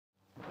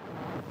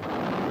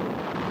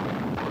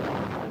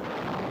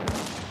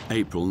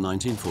April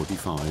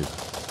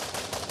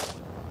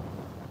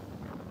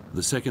 1945.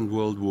 The Second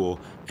World War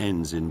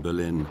ends in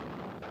Berlin.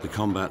 The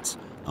combats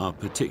are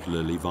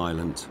particularly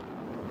violent.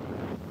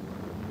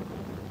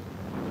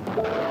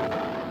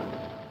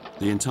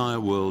 The entire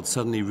world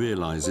suddenly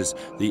realizes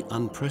the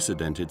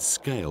unprecedented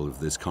scale of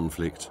this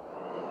conflict.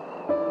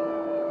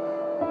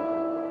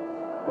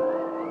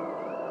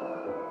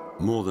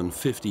 More than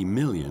 50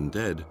 million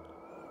dead.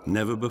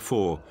 Never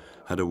before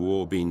had a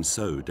war been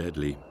so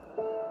deadly.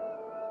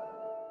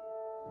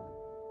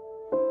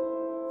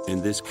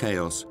 In this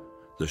chaos,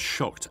 the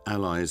shocked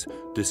Allies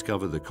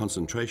discover the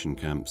concentration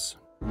camps.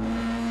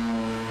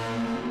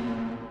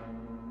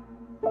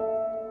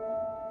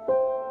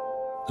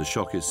 The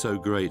shock is so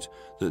great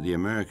that the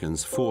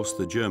Americans force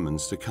the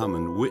Germans to come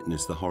and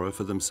witness the horror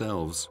for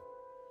themselves.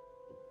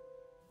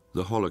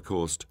 The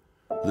Holocaust,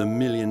 the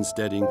millions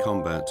dead in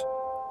combat.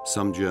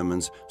 Some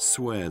Germans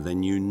swear they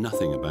knew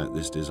nothing about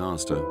this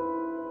disaster.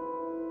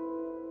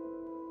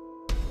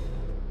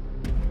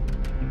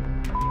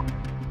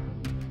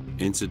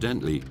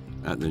 Incidentally,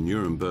 at the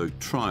Nuremberg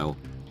trial,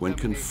 when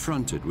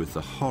confronted with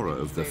the horror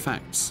of the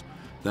facts,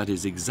 that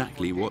is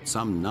exactly what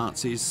some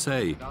Nazis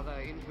say,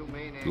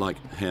 like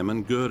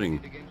Hermann Göring,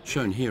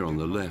 shown here on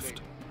the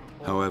left.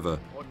 However,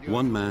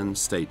 one man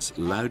states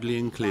loudly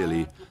and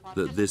clearly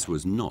that this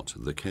was not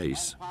the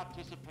case.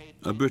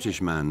 A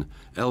British man,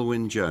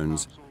 Elwyn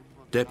Jones,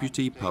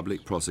 Deputy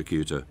Public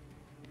Prosecutor.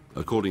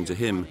 According to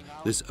him,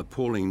 this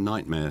appalling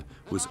nightmare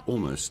was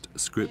almost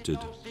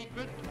scripted.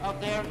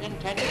 Of their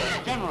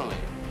intentions generally.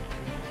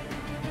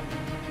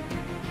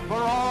 For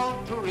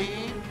all to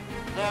read,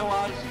 there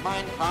was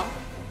Mein Kampf,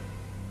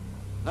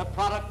 the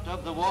product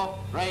of the war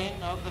brain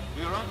of the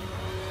Führer.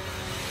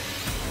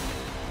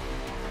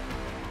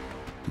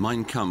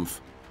 Mein Kampf,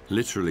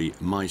 literally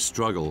My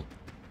Struggle,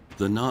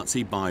 the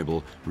Nazi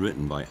Bible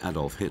written by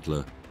Adolf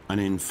Hitler, an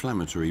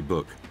inflammatory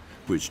book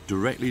which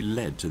directly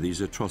led to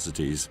these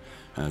atrocities,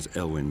 as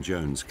Elwyn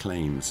Jones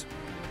claims.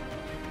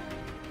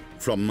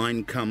 From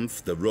Mein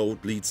Kampf, the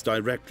road leads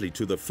directly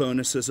to the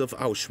furnaces of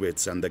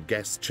Auschwitz and the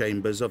gas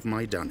chambers of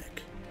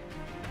Majdanek.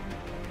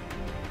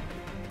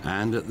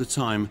 And at the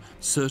time,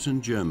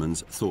 certain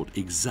Germans thought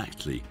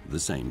exactly the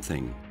same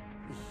thing.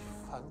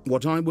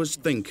 What I was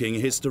thinking,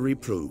 history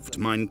proved.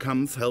 Mein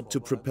Kampf helped to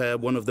prepare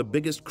one of the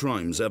biggest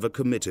crimes ever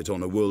committed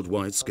on a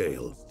worldwide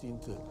scale.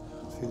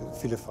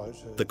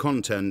 The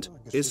content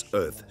is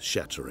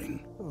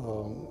earth-shattering,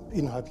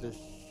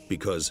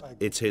 because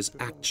it's his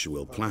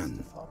actual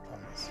plan.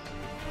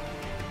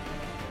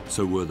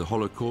 So were the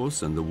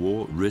Holocaust and the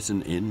war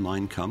written in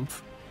Mein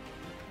Kampf?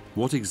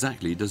 What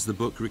exactly does the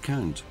book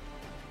recount?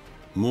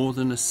 More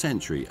than a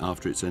century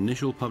after its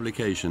initial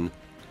publication,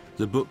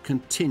 the book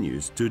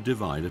continues to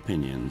divide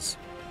opinions.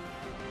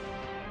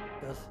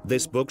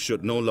 This book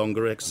should no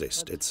longer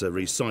exist. It's a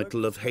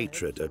recital of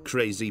hatred, a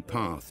crazy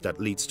path that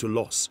leads to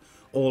loss,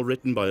 all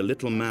written by a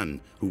little man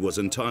who was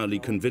entirely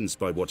convinced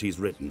by what he's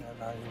written.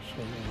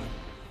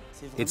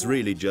 It's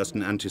really just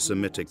an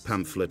anti-Semitic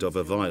pamphlet of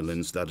a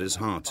violence that is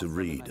hard to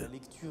read.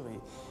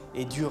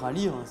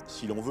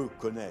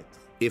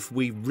 If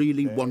we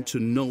really want to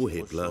know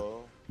Hitler,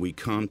 we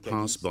can't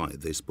pass by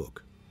this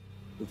book.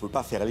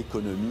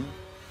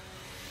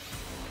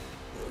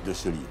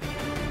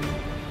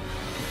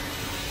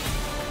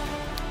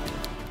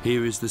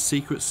 Here is the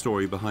secret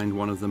story behind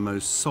one of the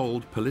most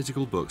sold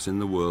political books in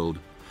the world.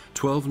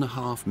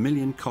 12.5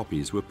 million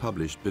copies were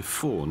published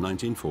before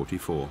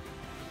 1944.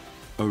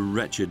 A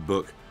wretched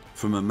book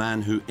from a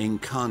man who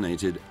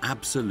incarnated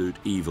absolute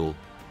evil.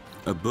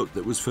 A book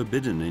that was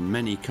forbidden in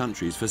many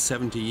countries for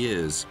 70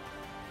 years.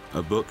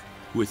 A book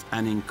with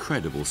an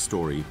incredible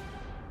story.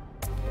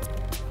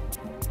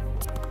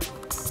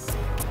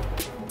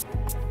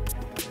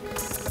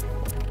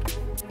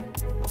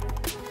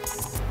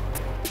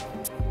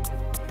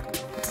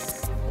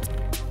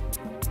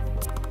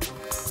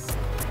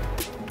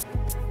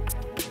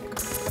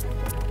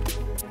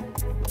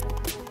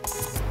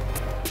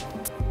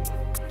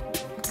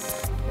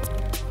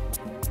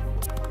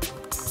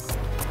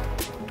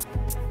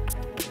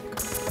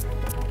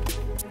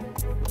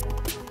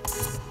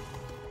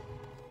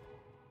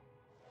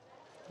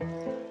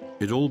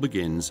 It all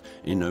begins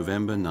in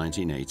November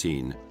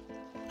 1918.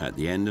 At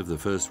the end of the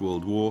First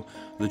World War,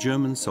 the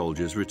German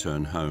soldiers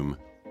return home.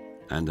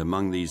 And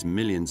among these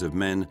millions of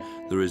men,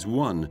 there is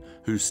one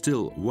who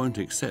still won't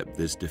accept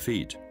this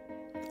defeat: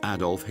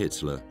 Adolf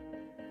Hitler.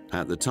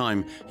 At the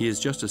time, he is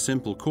just a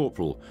simple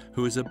corporal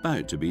who is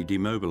about to be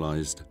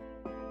demobilized.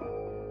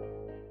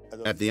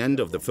 At the end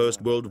of the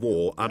First World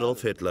War,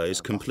 Adolf Hitler is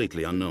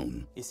completely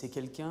unknown.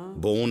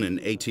 Born in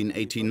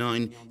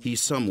 1889,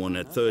 he's someone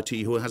at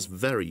 30 who has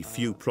very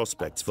few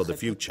prospects for the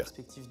future.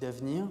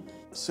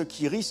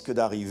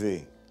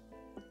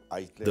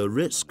 The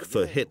risk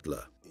for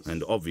Hitler,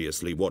 and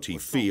obviously what he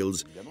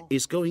feels,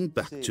 is going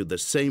back to the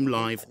same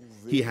life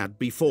he had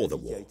before the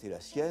war.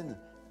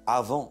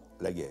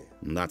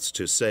 And that's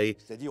to say,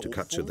 to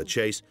cut to the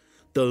chase,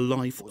 the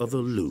life of a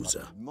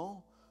loser.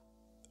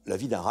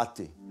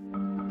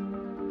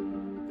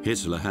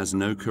 Hitler has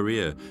no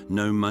career,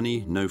 no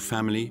money, no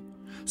family,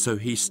 so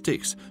he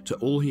sticks to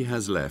all he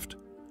has left,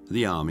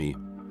 the army.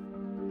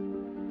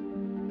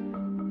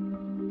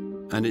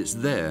 And it's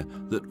there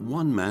that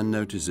one man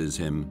notices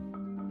him,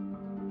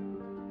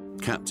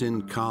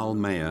 Captain Karl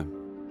Mayer.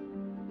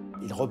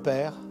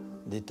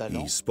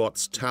 He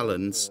spots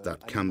talents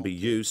that can be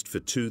used for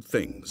two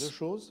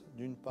things.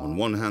 On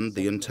one hand,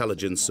 the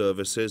intelligence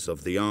services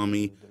of the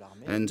army,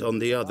 and on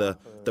the other,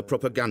 the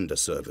propaganda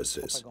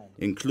services,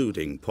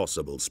 including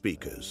possible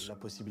speakers.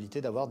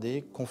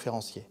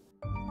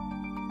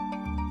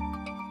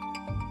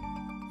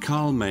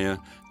 Karl Mayer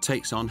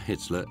takes on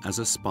Hitler as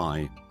a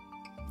spy.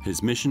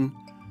 His mission?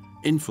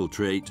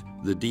 Infiltrate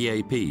the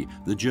DAP,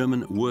 the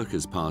German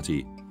Workers'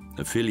 Party,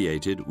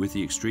 affiliated with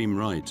the extreme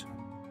right.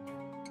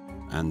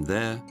 And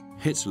there,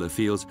 Hitler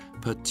feels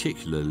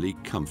particularly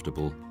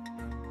comfortable.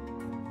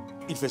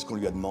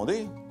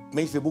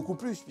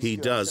 He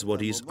does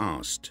what he's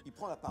asked,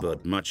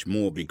 but much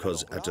more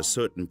because at a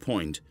certain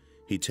point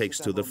he takes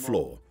to the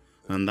floor,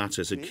 and that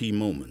is a key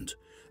moment,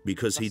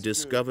 because he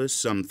discovers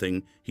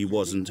something he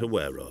wasn't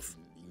aware of,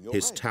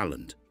 his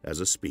talent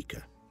as a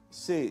speaker.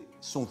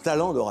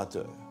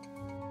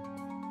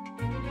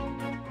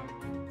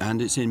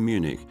 And it's in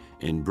Munich,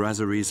 in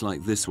brasseries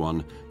like this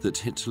one, that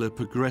Hitler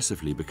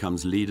progressively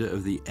becomes leader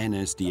of the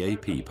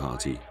NSDAP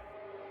party.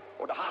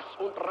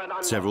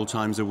 Several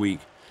times a week,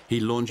 he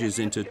launches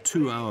into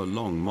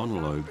 2-hour-long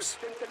monologues.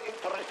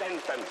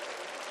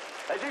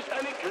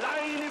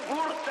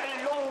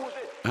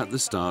 At the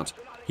start,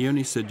 he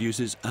only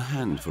seduces a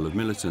handful of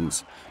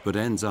militants, but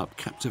ends up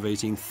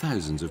captivating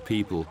thousands of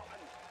people.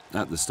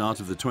 At the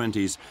start of the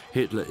 20s,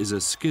 Hitler is a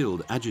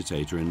skilled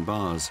agitator in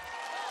bars.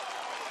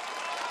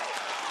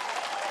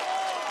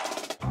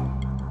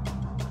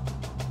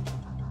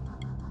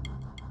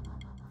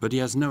 But he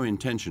has no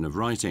intention of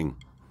writing.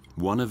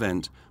 One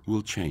event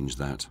will change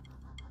that.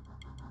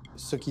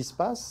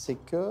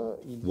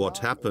 What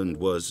happened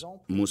was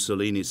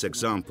Mussolini's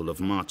example of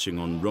marching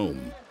on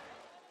Rome,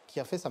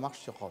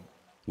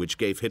 which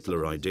gave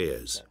Hitler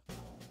ideas.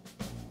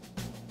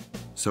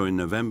 So in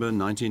November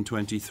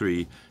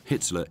 1923,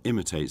 Hitler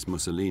imitates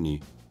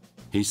Mussolini.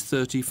 He's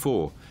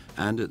 34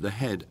 and at the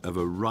head of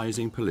a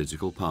rising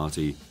political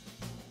party.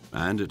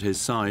 And at his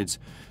sides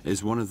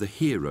is one of the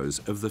heroes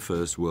of the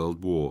First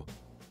World War,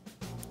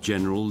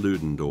 General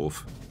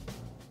Ludendorff.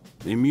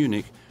 In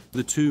Munich,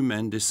 the two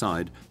men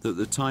decide that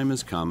the time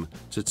has come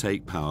to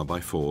take power by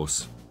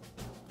force.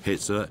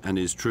 Hitler and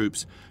his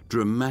troops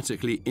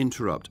dramatically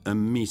interrupt a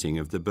meeting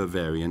of the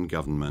Bavarian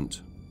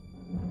government.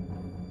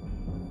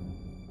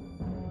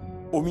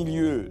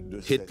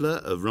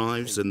 Hitler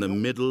arrives in the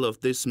middle of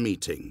this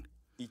meeting.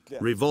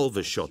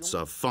 Revolver shots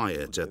are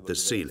fired at the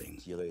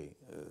ceiling.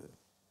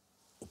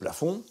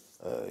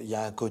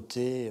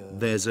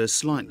 There's a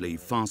slightly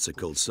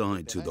farcical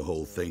side to the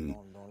whole thing,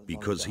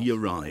 because he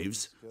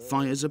arrives,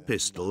 fires a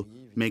pistol,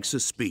 makes a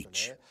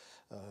speech.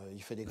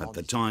 At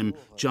the time,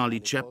 Charlie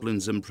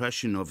Chaplin's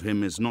impression of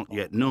him is not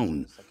yet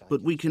known,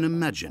 but we can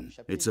imagine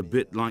it's a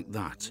bit like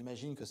that.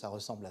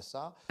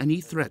 And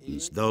he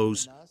threatens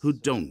those who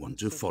don't want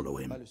to follow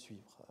him.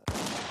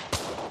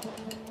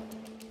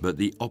 But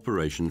the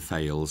operation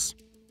fails.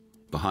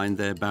 Behind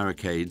their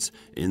barricades,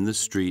 in the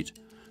street,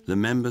 the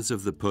members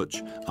of the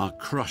Putsch are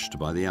crushed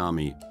by the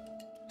army.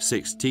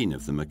 16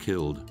 of them are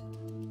killed.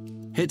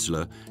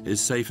 Hitler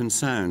is safe and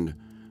sound,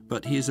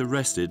 but he is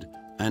arrested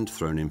and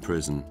thrown in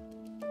prison.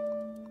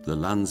 The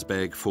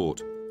Landsberg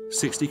fort,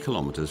 60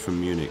 kilometers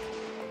from Munich.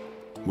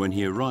 When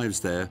he arrives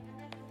there,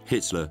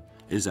 Hitler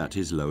is at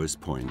his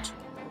lowest point.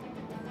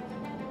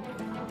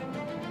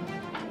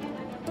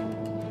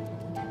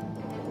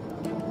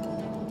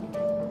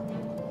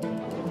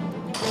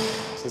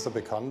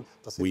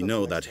 We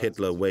know that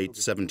Hitler weighed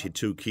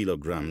 72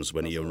 kilograms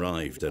when he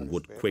arrived and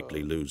would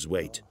quickly lose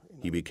weight.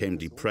 He became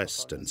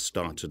depressed and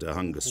started a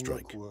hunger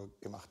strike.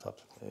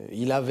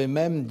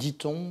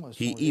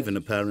 He even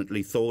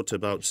apparently thought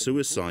about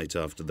suicide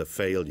after the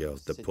failure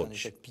of the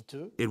putsch.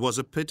 It was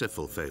a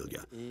pitiful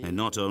failure, and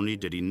not only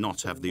did he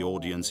not have the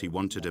audience he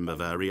wanted in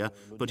Bavaria,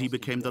 but he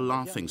became the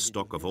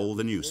laughingstock of all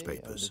the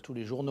newspapers.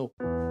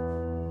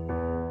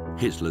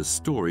 Hitler's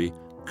story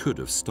could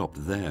have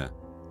stopped there.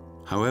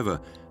 However,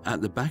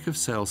 at the back of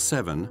cell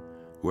 7,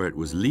 where it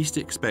was least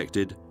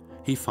expected,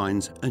 he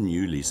finds a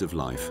new lease of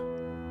life.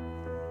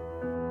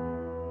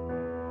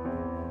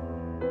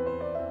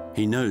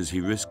 He knows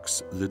he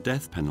risks the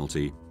death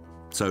penalty,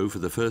 so for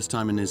the first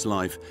time in his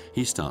life,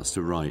 he starts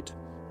to write.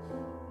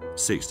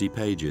 60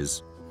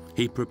 pages.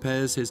 He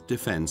prepares his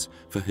defense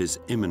for his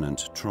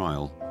imminent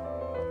trial.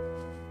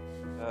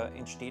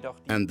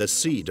 And the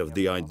seed of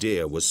the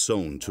idea was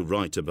sown to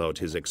write about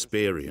his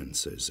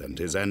experiences and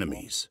his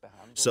enemies.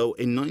 So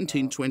in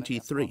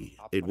 1923,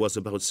 it was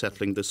about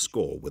settling the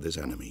score with his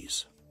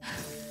enemies.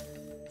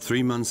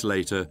 3 months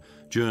later,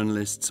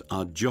 journalists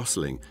are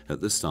jostling at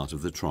the start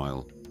of the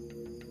trial.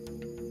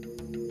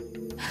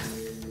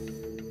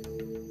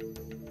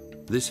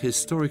 This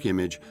historic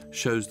image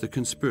shows the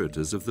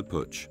conspirators of the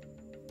putsch.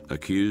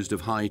 Accused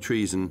of high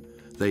treason,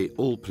 They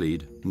all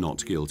plead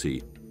not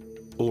guilty,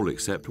 all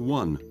except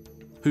one,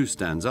 who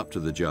stands up to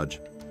the judge,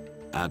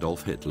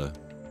 Adolf Hitler.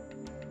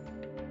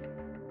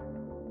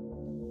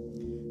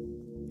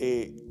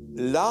 Et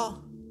là,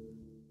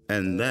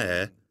 And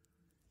there,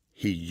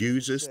 he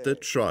uses the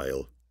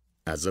trial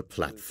as a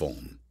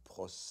platform.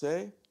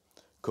 procès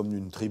comme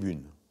une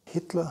tribune.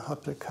 Hitler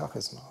hatte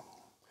Charisma.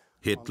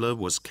 Hitler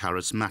was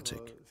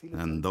charismatic,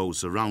 and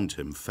those around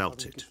him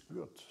felt it.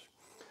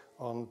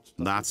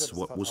 That's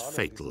what was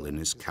fatal in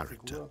his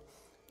character,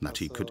 that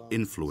he could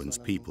influence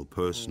people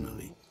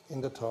personally.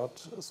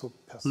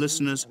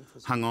 Listeners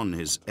hung on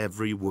his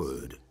every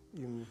word.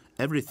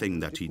 Everything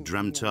that he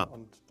dreamt up,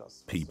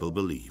 people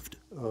believed.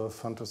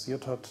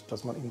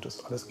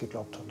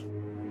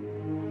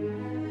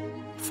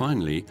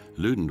 Finally,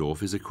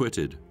 Ludendorff is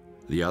acquitted.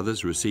 The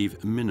others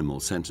receive minimal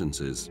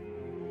sentences.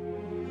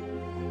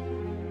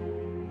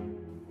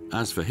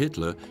 As for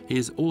Hitler, he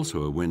is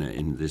also a winner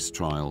in this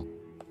trial.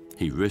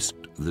 He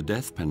risked the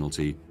death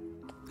penalty.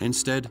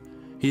 Instead,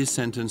 he is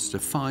sentenced to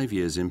 5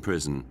 years in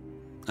prison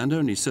and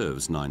only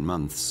serves 9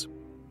 months,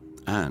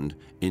 and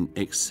in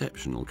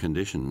exceptional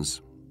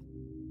conditions.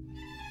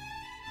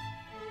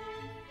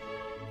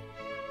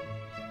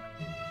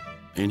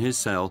 In his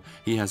cell,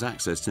 he has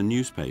access to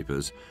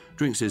newspapers,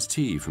 drinks his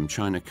tea from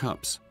china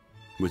cups,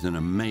 with an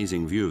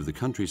amazing view of the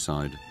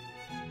countryside.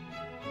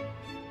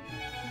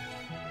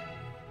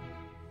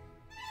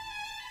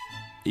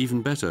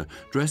 Even better,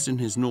 dressed in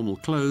his normal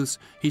clothes,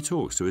 he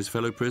talks to his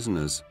fellow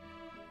prisoners.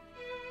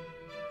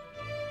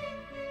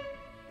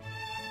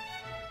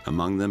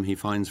 Among them, he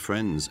finds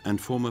friends and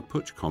former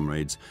Putsch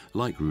comrades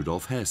like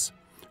Rudolf Hess,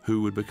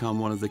 who would become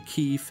one of the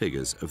key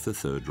figures of the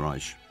Third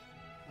Reich.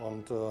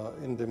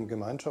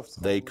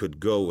 They could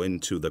go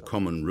into the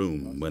common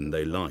room when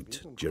they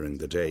liked during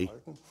the day.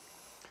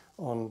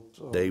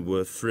 They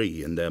were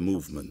free in their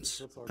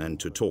movements and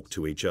to talk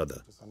to each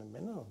other.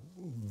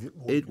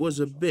 It was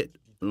a bit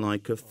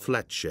like a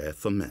flat share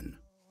for men.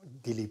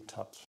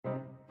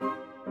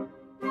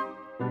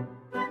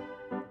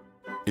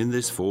 In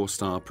this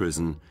 4-star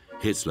prison,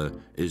 Hitler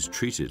is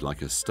treated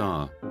like a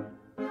star.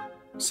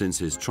 Since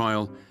his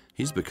trial,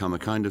 he's become a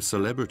kind of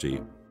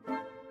celebrity.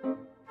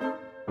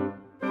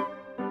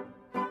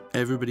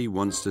 Everybody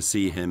wants to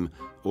see him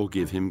or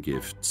give him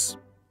gifts.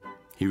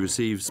 He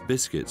receives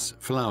biscuits,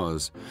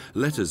 flowers,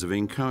 letters of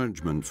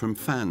encouragement from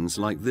fans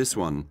like this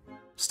one,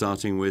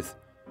 starting with,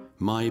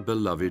 "My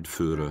beloved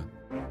Führer."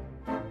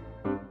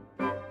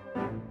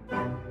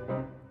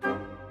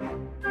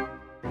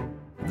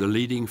 The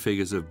leading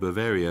figures of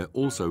Bavaria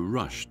also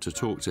rush to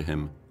talk to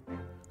him.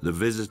 The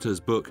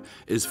visitor's book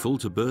is full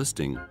to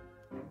bursting,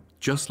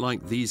 just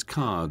like these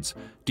cards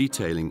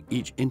detailing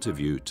each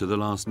interview to the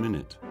last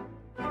minute.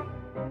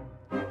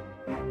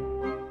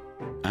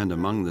 And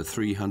among the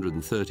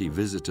 330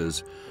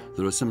 visitors,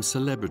 there are some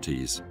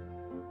celebrities.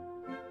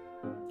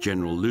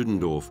 General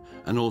Ludendorff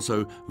and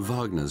also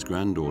Wagner's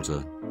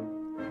granddaughter.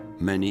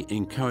 Many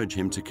encourage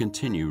him to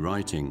continue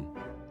writing,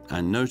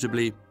 and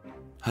notably,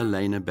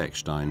 Helene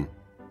Beckstein.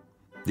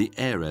 The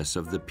heiress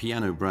of the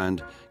piano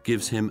brand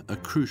gives him a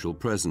crucial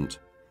present,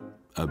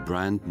 a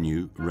brand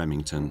new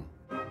Remington.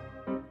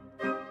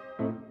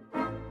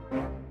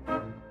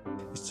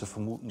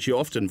 She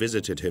often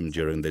visited him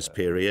during this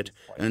period,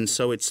 and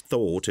so it's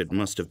thought it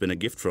must have been a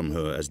gift from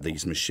her, as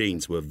these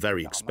machines were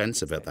very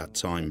expensive at that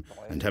time,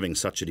 and having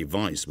such a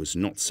device was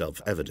not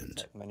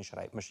self-evident.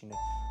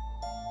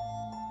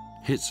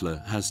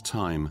 Hitler has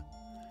time.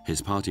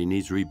 His party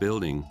needs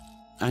rebuilding,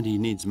 and he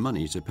needs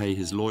money to pay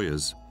his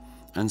lawyers.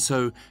 And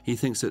so he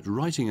thinks that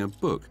writing a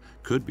book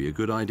could be a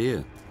good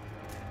idea.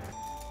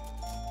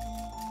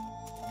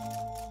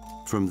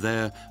 From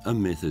there, a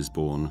myth is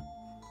born.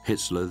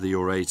 Hitler, the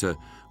orator,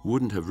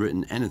 wouldn't have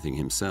written anything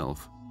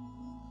himself.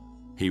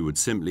 He would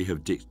simply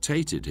have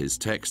dictated his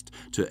text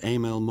to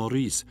Emil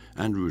Maurice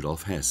and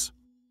Rudolf Hess.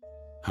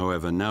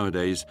 However,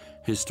 nowadays,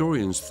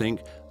 historians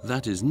think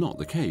that is not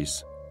the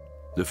case.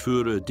 The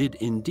Führer did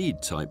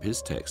indeed type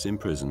his text in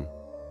prison.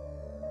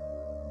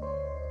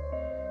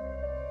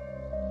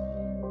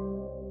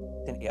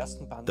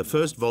 The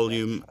first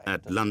volume,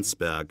 at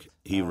Landsberg,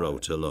 he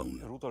wrote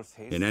alone.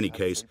 In any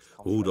case,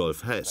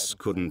 Rudolf Hess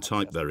couldn't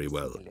type very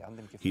well.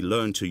 He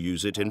learned to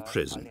use it in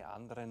prison.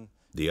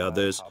 The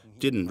others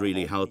didn't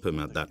really help him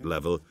at that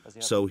level,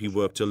 so he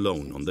worked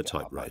alone on the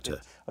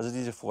typewriter.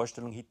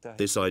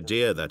 This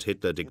idea that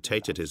Hitler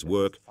dictated his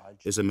work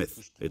is a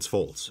myth. It's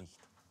false.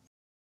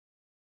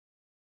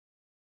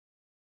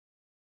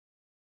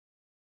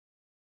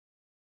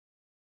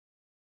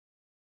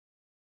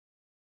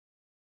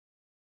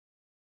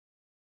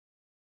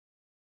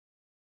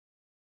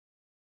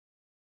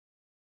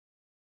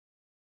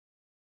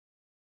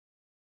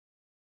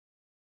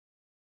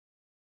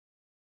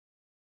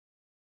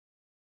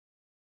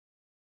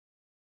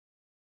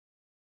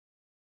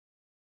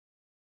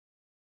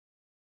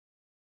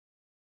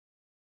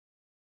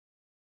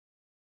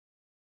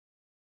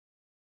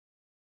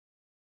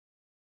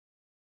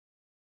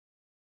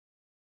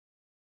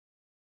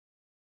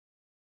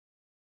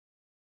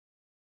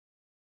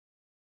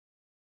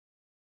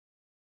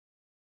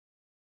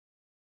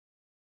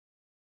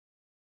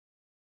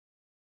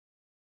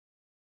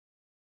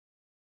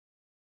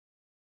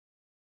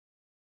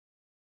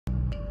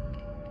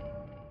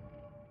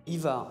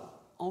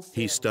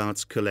 He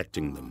starts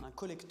collecting them.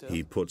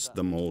 He puts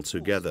them all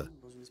together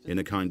in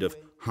a kind of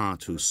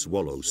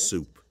hard-to-swallow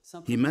soup.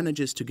 He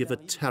manages to give a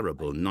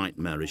terrible,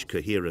 nightmarish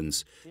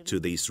coherence to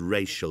these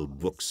racial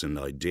books and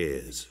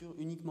ideas.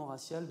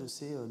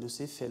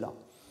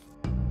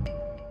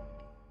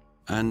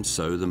 And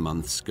so the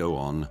months go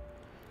on.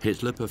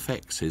 Hitler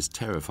perfects his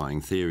terrifying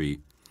theory,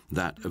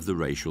 that of the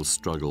racial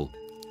struggle.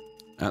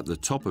 At the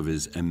top of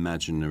his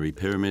imaginary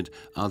pyramid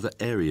are the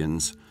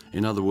Aryans,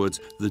 in other words,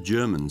 the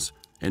Germans,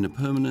 in a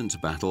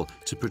permanent battle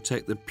to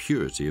protect the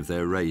purity of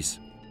their race.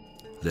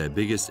 Their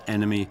biggest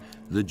enemy,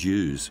 the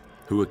Jews,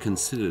 who are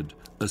considered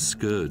a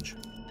scourge.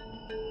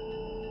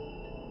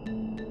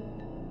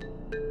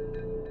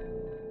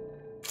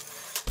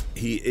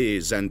 He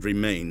is and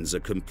remains a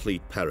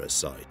complete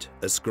parasite,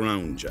 a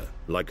scrounger,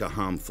 like a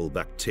harmful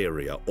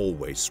bacteria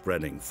always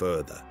spreading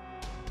further.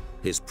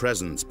 His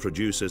presence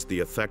produces the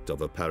effect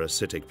of a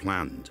parasitic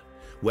plant.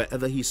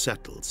 Wherever he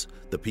settles,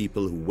 the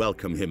people who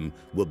welcome him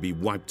will be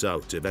wiped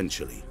out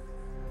eventually.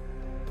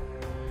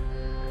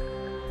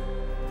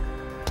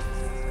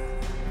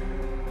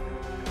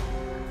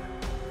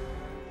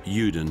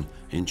 Juden,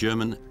 in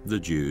German, the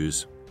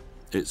Jews.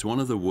 It's one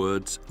of the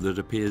words that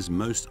appears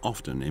most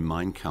often in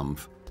Mein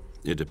Kampf.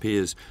 It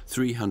appears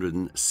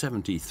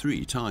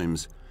 373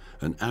 times,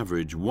 an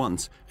average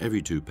once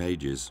every 2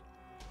 pages.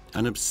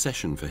 An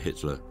obsession for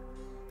Hitler.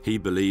 He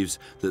believes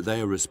that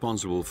they are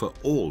responsible for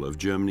all of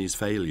Germany's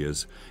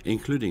failures,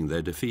 including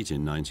their defeat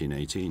in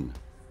 1918.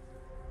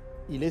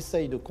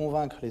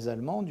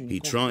 He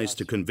tries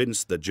to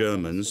convince the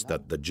Germans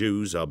that the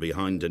Jews are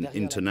behind an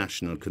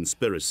international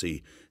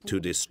conspiracy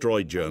to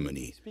destroy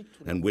Germany,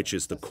 and which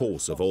is the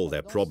cause of all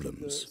their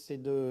problems.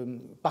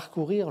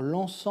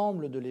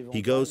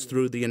 He goes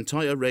through the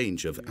entire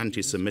range of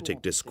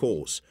anti-Semitic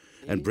discourse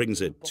and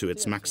brings it to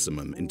its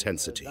maximum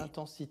intensity.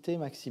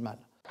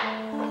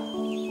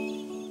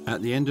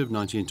 At the end of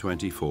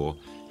 1924,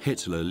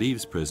 Hitler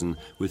leaves prison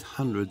with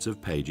hundreds of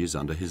pages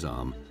under his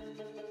arm.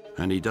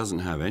 And he doesn't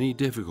have any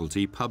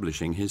difficulty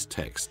publishing his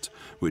text,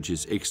 which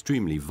is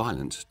extremely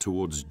violent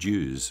towards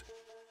Jews.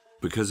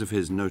 Because of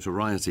his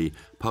notoriety,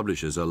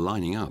 publishers are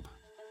lining up.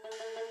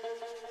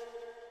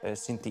 The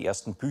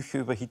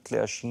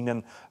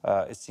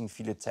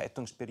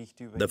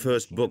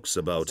first books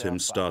about him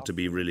start to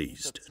be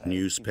released.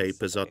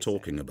 Newspapers are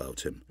talking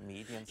about him.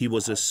 He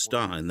was a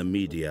star in the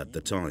media at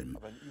the time.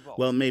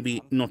 Well,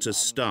 maybe not a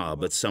star,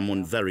 but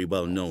someone very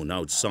well known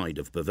outside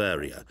of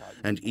Bavaria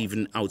and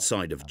even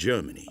outside of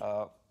Germany.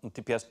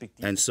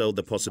 And so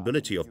the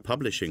possibility of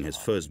publishing his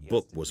first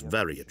book was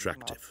very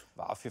attractive.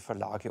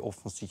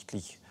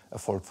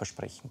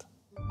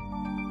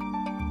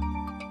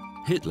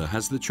 Hitler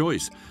has the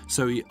choice,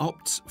 so he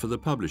opts for the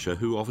publisher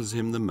who offers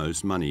him the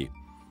most money,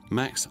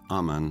 Max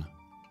Amann.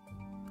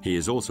 He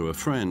is also a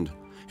friend,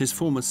 his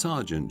former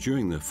sergeant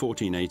during the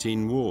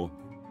 1418 war.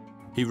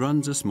 He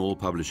runs a small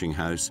publishing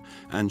house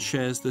and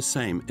shares the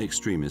same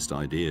extremist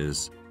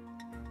ideas.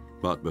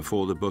 But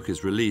before the book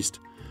is released,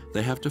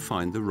 they have to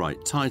find the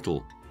right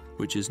title,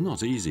 which is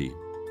not easy.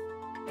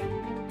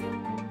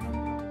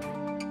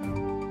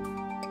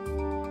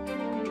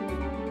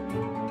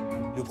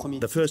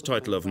 The first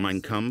title of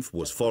Mein Kampf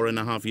was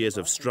 4.5 years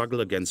of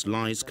struggle against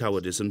lies,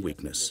 cowardice and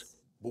weakness.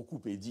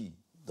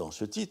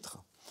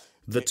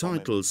 The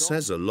title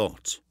says a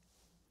lot,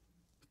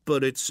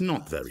 but it's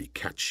not very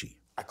catchy.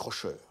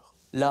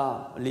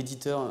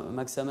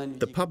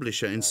 The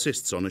publisher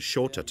insists on a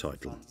shorter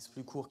title,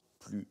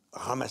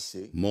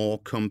 more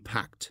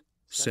compact,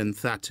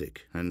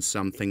 synthetic, and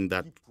something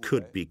that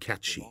could be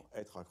catchy.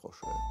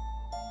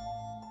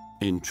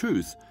 In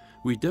truth,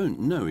 we don't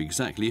know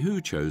exactly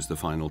who chose the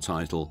final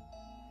title.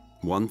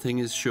 One thing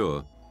is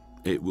sure,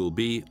 it will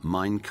be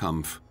Mein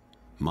Kampf,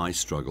 my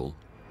struggle.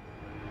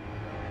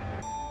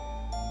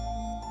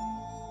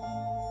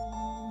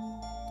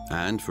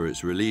 And for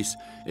its release,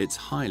 it's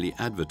highly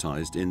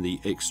advertised in the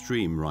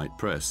extreme right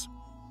press.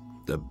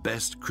 The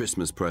best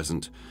Christmas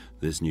present,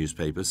 this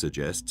newspaper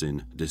suggests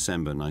in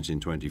December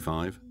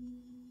 1925.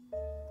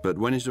 But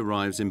when it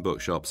arrives in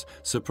bookshops,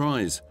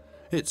 surprise,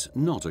 it's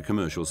not a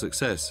commercial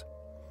success.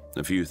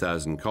 A few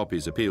thousand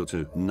copies appeal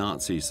to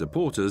Nazi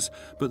supporters,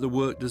 but the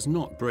work does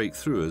not break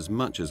through as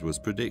much as was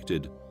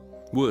predicted.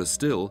 Worse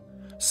still,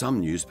 some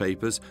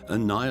newspapers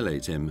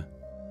annihilate him.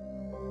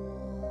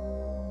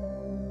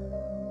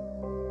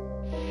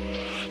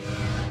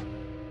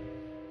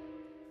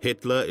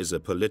 Hitler is a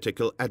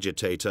political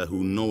agitator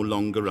who no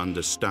longer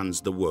understands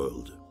the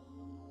world.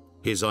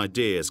 His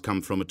ideas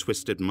come from a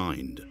twisted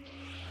mind.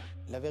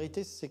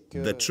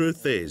 The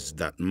truth is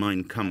that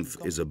Mein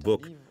Kampf is a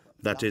book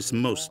that is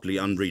mostly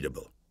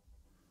unreadable.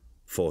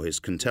 For his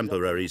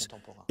contemporaries,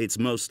 it's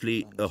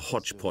mostly a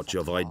hodgepodge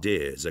of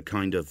ideas, a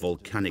kind of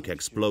volcanic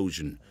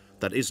explosion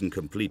that isn't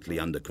completely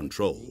under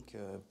control.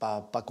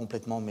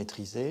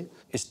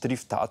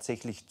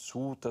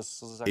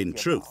 In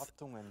truth,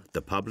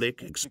 the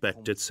public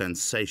expected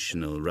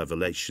sensational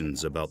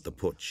revelations about the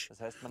putsch,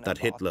 that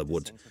Hitler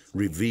would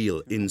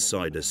reveal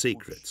insider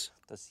secrets.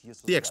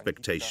 The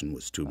expectation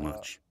was too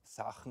much.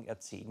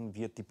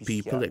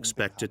 People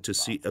expected to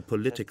see a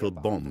political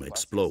bomb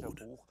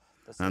explode,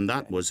 and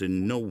that was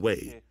in no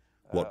way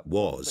what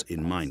was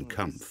in Mein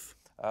Kampf.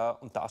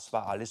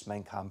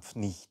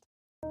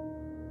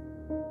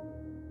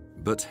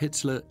 But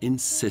Hitler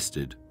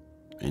insisted.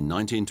 In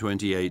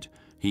 1928,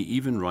 he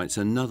even writes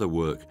another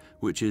work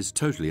which is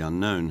totally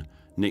unknown,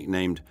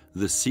 nicknamed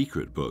The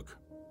Secret Book,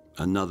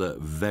 another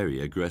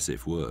very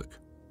aggressive work.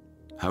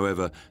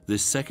 However,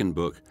 this second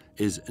book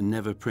is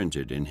never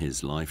printed in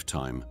his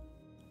lifetime.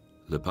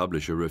 The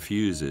publisher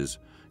refuses,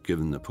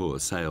 given the poor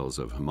sales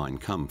of Mein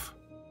Kampf.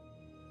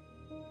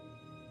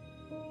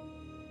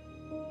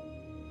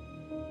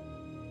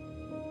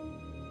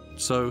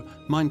 So,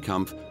 Mein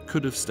Kampf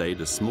could have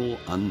stayed a small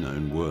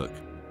unknown work.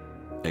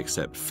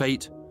 Except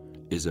fate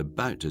is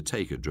about to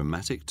take a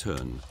dramatic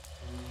turn.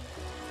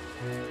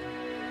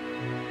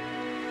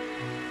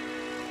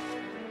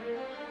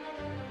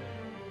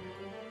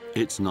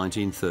 It's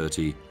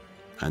 1930,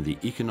 and the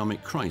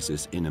economic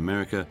crisis in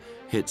America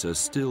hits a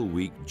still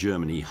weak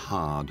Germany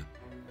hard.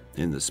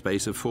 In the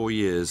space of 4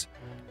 years,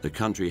 the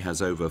country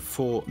has over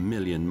 4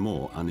 million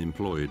more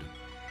unemployed.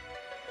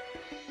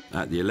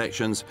 At the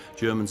elections,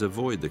 Germans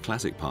avoid the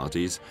classic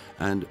parties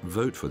and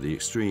vote for the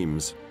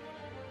extremes.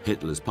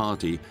 Hitler's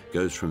party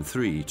goes from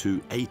 3 to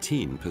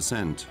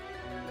 18%.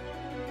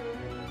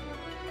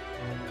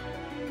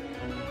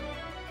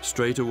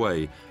 Straight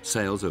away,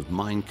 sales of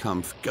Mein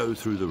Kampf go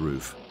through the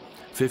roof.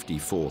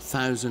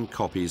 54,000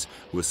 copies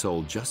were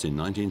sold just in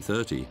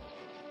 1930.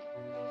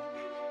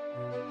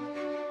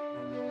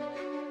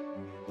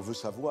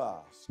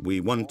 We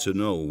want to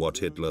know what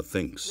Hitler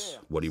thinks,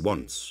 what he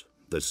wants,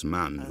 this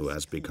man who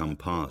has become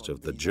part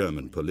of the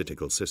German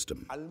political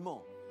system.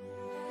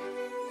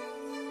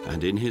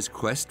 And in his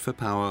quest for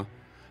power,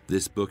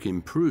 this book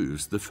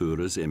improves the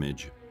Führer's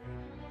image.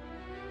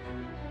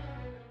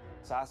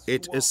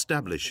 It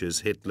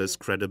establishes Hitler's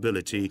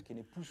credibility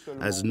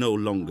as no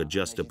longer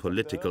just a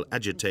political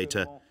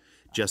agitator,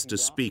 just a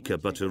speaker,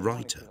 but a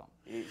writer.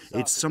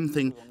 It's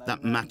something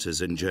that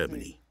matters in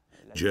Germany.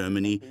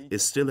 Germany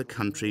is still a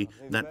country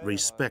that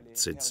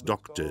respects its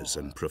doctors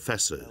and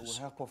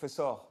professors.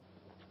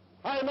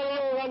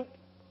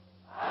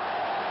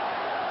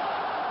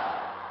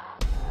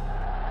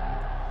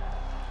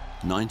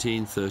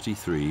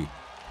 1933,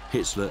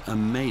 Hitler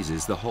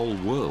amazes the whole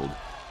world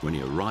when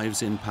he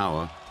arrives in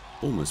power,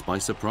 almost by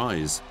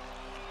surprise.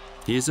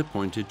 He is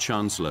appointed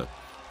Chancellor,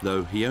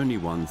 though he only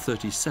won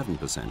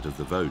 37% of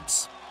the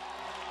votes.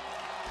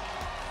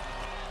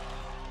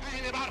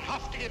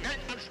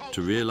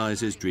 To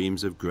realize his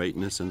dreams of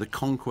greatness and the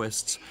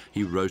conquests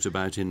he wrote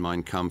about in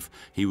Mein Kampf,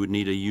 he would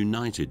need a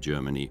united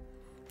Germany.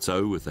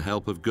 So, with the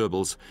help of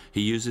Goebbels,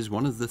 he uses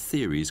one of the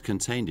theories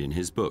contained in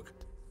his book,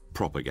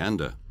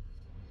 propaganda.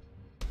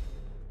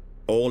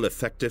 All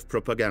effective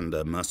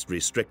propaganda must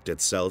restrict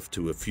itself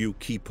to a few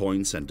key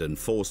points and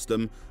enforce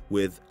them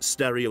with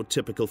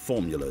stereotypical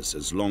formulas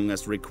as long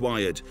as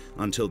required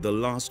until the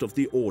last of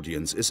the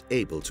audience is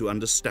able to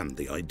understand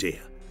the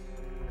idea.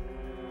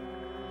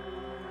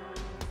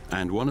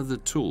 And one of the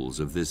tools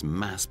of this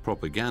mass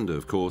propaganda,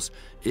 of course,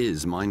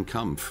 is Mein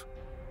Kampf.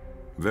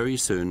 Very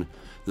soon,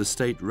 the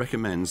state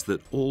recommends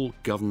that all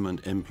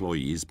government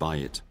employees buy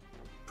it.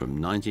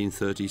 From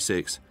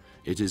 1936,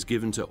 it is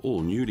given to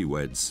all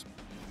newlyweds.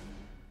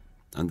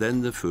 And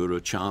then the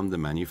Führer charmed the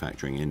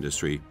manufacturing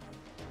industry.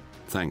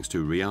 Thanks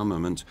to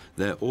rearmament,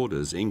 their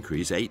orders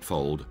increase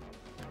eightfold.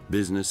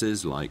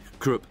 Businesses like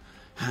Krupp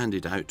hand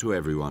it out to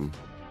everyone.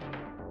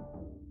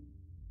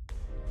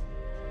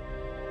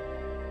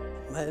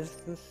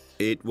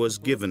 It was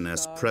given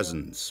as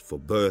presents for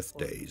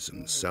birthdays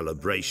and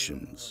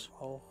celebrations,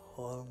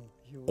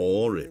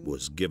 or it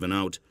was given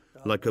out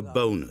like a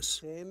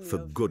bonus for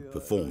good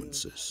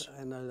performances.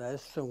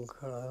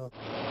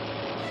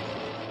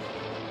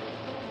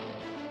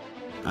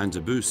 And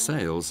to boost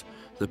sales,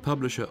 the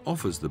publisher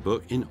offers the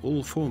book in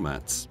all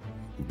formats.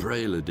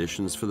 Braille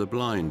editions for the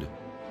blind,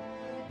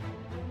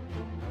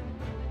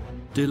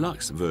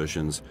 deluxe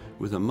versions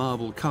with a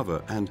marble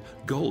cover and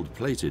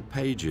gold-plated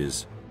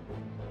pages,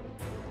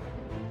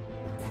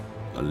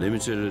 a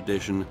limited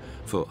edition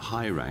for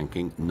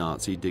high-ranking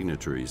Nazi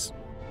dignitaries,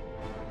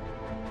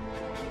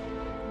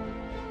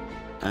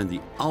 and the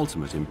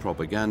ultimate in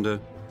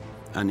propaganda,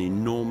 an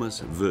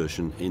enormous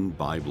version in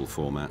Bible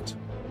format.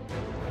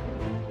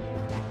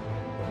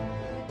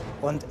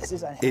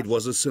 It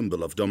was a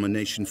symbol of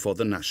domination for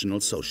the National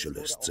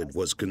Socialists. It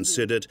was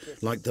considered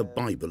like the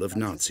Bible of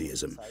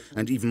Nazism.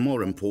 And even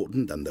more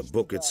important than the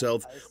book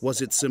itself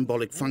was its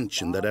symbolic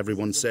function that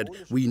everyone said,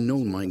 we know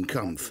Mein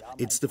Kampf,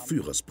 it's the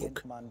Führer's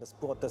book.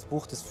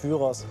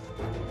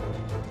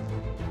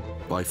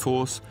 By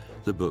force,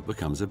 the book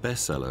becomes a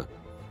bestseller,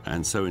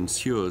 and so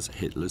ensures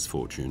Hitler's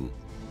fortune.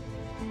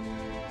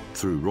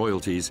 Through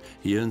royalties,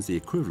 he earns the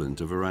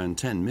equivalent of around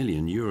 10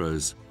 million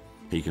euros.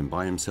 He can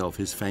buy himself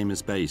his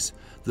famous base,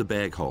 the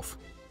Berghof,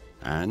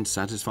 and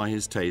satisfy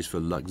his taste for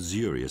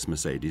luxurious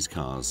Mercedes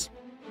cars.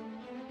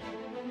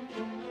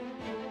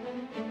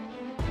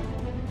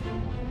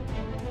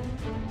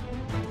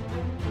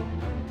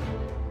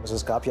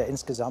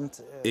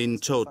 In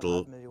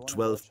total,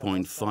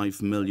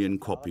 12.5 million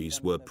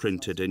copies were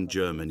printed in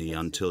Germany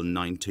until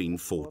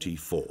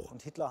 1944.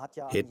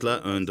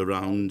 Hitler earned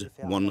around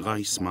 1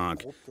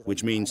 Reichsmark,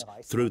 which means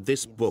through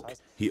this book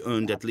he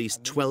earned at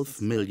least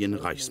 12 million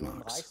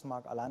Reichsmarks.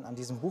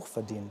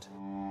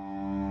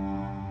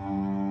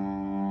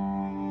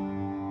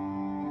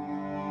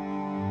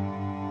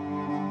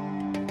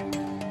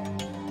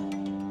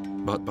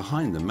 But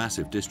behind the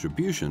massive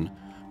distribution,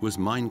 was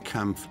Mein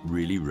Kampf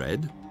really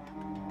read?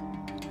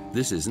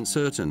 This isn't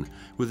certain.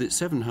 With its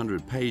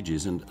 700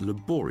 pages and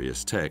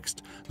laborious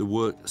text, the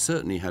work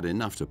certainly had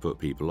enough to put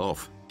people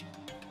off.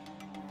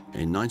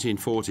 In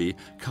 1940,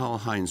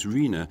 Karl-Heinz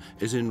Riener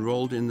is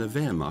enrolled in the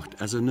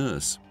Wehrmacht as a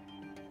nurse.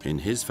 In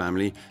his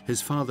family,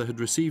 his father had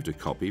received a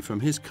copy from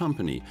his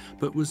company,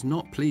 but was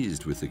not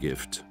pleased with the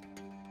gift.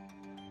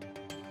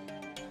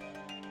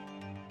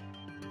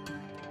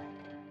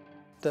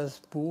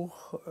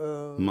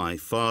 My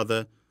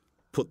father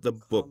put the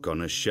book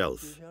on a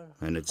shelf,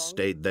 and it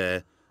stayed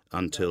there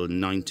until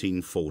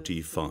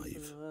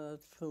 1945.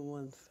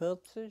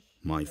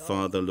 My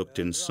father looked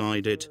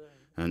inside it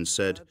and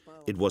said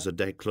it was a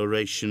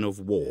declaration of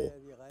war,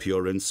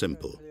 pure and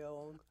simple,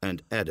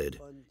 and added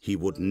he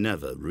would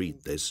never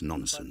read this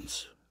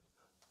nonsense.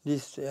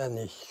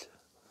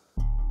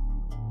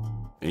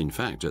 In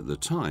fact, at the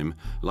time,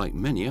 like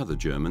many other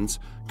Germans,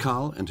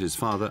 Karl and his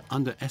father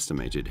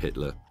underestimated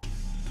Hitler.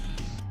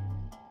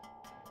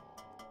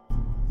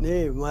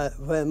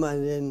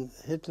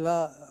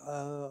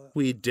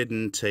 We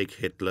didn't take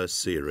Hitler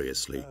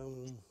seriously.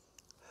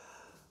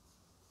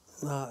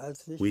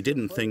 We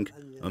didn't think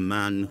a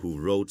man who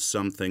wrote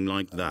something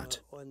like that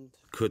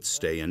could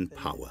stay in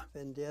power.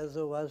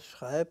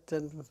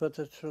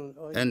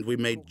 And we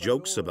made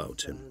jokes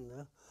about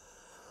him.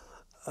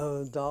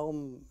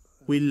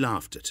 We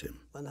laughed at him.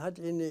 In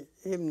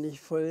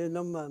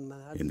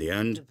the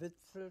end,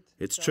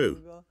 it's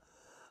true.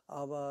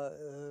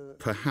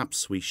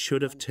 Perhaps we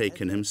should have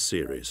taken him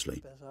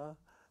seriously.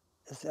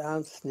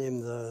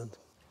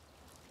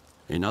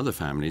 In other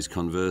families,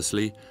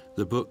 conversely,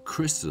 the book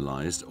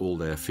crystallized all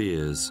their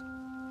fears.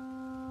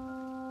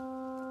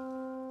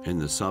 In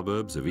the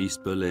suburbs of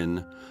East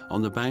Berlin,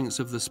 on the banks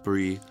of the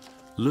Spree,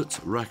 Lutz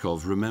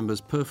Rakov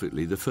remembers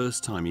perfectly the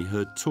first time he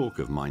heard talk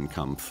of Mein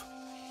Kampf.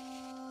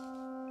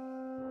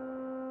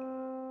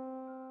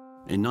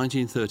 In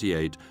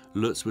 1938,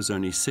 Lutz was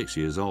only 6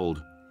 years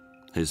old.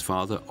 His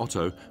father,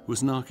 Otto,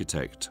 was an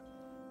architect.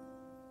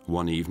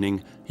 One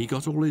evening, he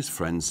got all his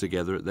friends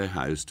together at their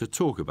house to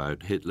talk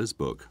about Hitler's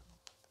book.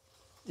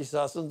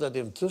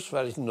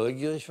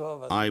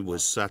 I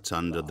was sat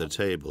under the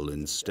table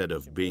instead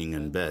of being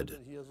in bed,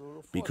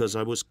 because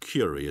I was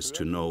curious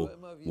to know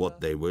what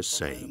they were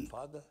saying.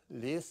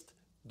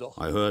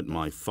 I heard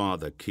my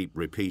father keep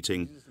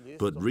repeating,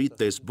 "But read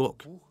this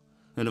book."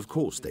 And of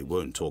course they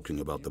weren't talking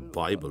about the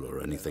Bible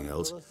or anything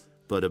else,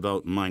 but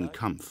about Mein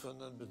Kampf.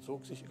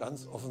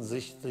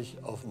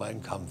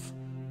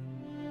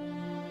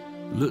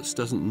 Lutz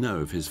doesn't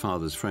know if his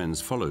father's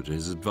friends followed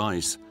his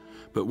advice,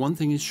 but one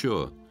thing is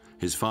sure,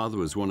 his father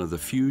was one of the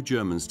few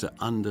Germans to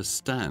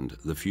understand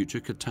the future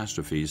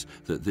catastrophes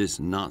that this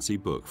Nazi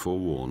book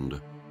forewarned.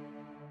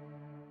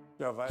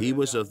 He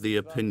was of the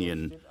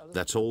opinion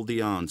that all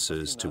the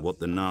answers to what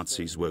the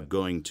Nazis were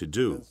going to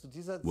do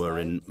were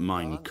in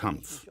Mein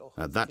Kampf.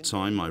 At that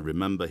time, I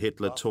remember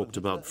Hitler talked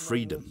about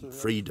freedom,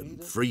 freedom,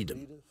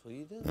 freedom.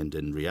 And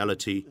in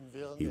reality,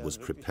 he was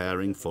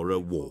preparing for a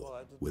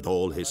war with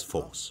all his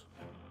force.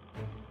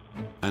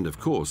 And of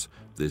course,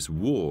 this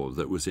war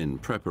that was in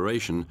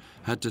preparation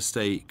had to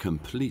stay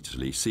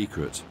completely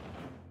secret.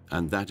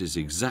 And that is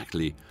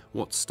exactly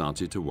what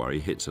started to worry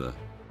Hitler.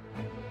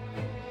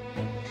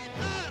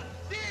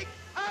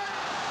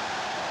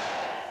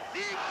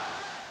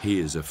 He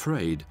is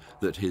afraid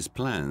that his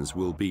plans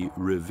will be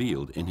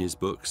revealed in his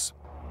books.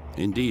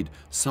 Indeed,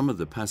 some of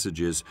the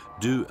passages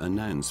do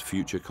announce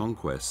future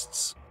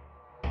conquests.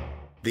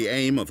 The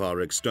aim of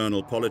our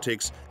external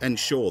politics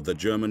ensure the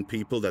German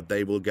people that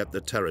they will get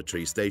the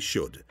territories they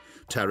should.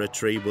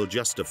 Territory will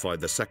justify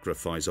the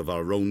sacrifice of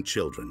our own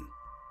children.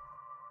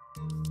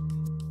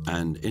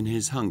 And in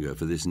his hunger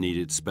for this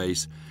needed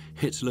space,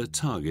 Hitler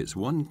targets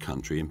one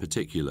country in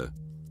particular,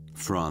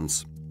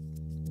 France.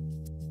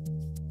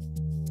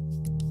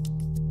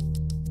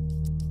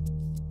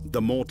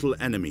 The mortal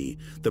enemy,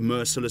 the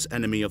merciless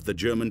enemy of the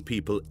German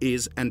people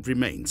is and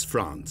remains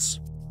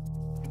France.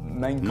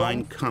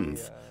 Mein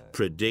Kampf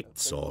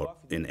predicts, or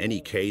in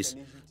any case,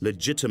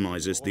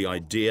 legitimizes the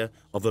idea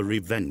of a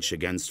revenge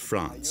against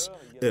France,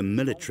 a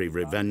military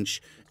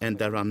revenge, and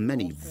there are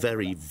many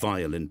very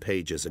violent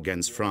pages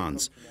against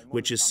France,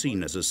 which is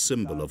seen as a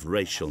symbol of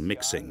racial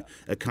mixing,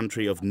 a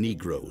country of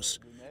Negroes.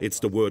 It's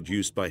the word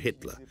used by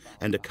Hitler,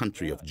 and a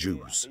country of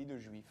Jews.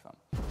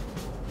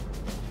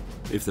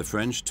 If the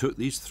French took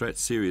these threats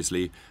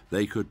seriously,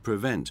 they could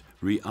prevent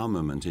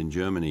rearmament in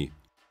Germany.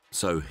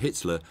 So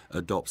Hitler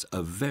adopts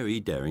a very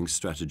daring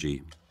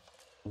strategy.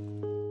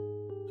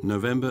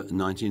 November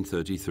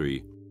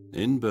 1933.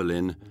 In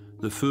Berlin,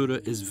 the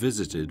Führer is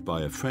visited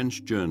by a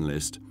French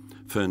journalist,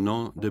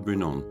 Fernand de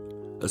Brunon,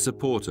 a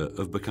supporter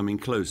of becoming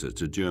closer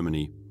to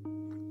Germany.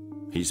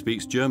 He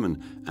speaks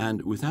German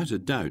and, without a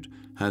doubt,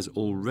 has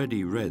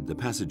already read the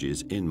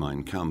passages in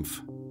Mein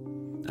Kampf.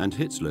 And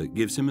Hitler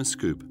gives him a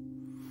scoop,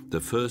 the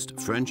first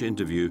French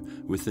interview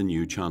with the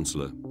new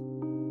Chancellor.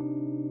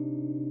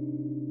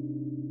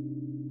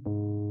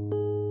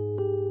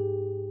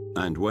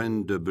 And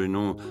when de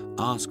Brunon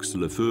asks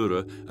Le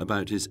Führer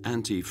about his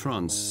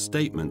anti-France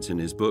statements in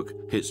his book,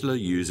 Hitler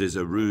uses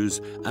a ruse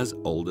as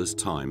old as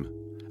time,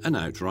 an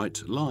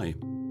outright lie.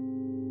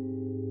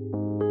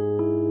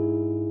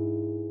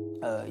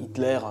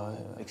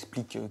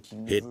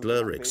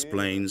 Hitler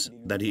explains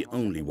that he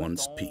only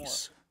wants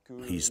peace.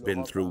 He's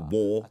been through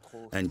war,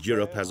 and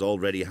Europe has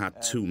already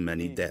had too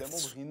many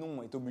deaths.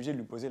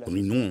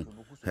 Brunon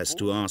has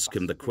to ask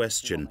him the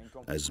question,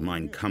 as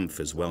Mein Kampf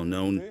is well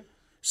known,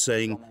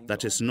 saying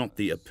that is not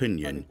the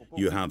opinion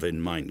you have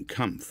in Mein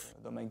Kampf.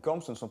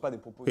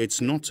 It's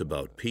not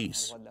about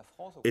peace,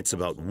 it's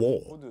about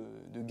war.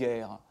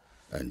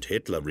 And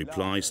Hitler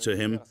replies to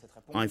him,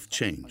 I've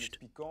changed,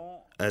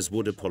 as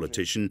would a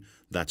politician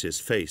that is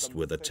faced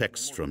with a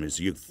text from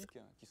his youth.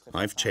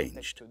 I've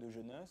changed.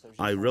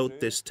 I wrote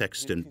this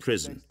text in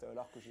prison,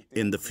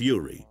 in the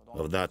fury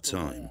of that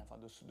time.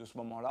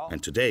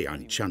 And today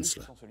I'm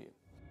Chancellor.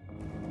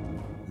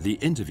 The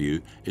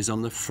interview is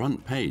on the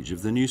front page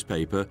of the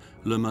newspaper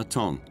Le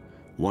Matin,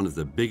 one of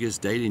the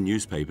biggest daily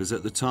newspapers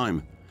at the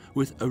time,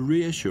 with a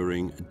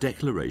reassuring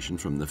declaration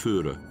from the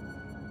Führer.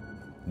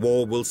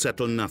 War will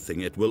settle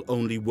nothing, it will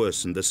only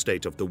worsen the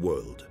state of the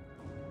world.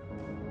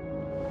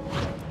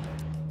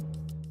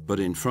 But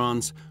in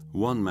France,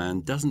 one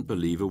man doesn't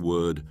believe a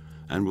word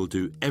and will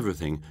do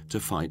everything to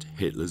fight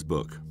Hitler's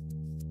book.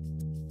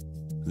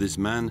 This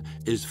man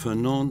is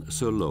Fernand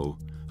Sorlot,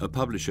 a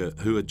publisher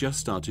who had just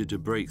started to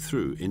break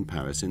through in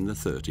Paris in the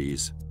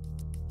 30s.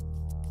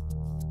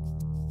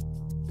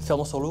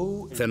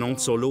 Fernand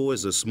Sorlot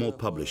is a small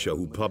publisher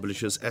who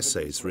publishes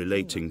essays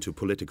relating to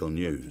political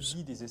news.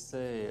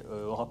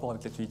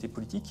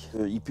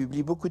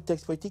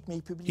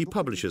 He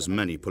publishes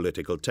many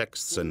political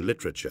texts and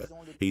literature.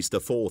 He's the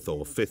fourth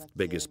or fifth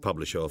biggest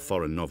publisher of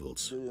foreign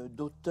novels.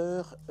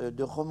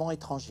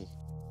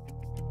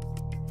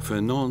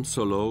 Fernand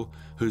Sorlot,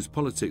 whose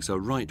politics are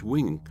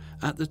right-wing,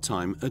 at the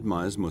time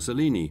admires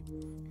Mussolini,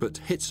 but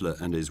Hitler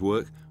and his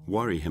work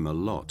worry him a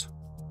lot.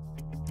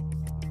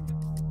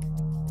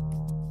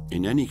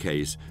 In any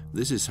case,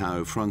 this is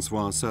how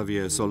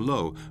François-Xavier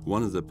Sorlot,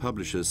 one of the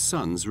publisher's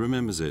sons,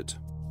 remembers it.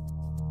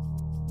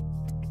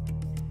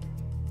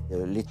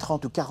 30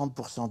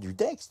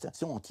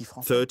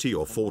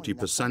 or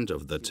 40%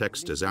 of the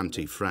text is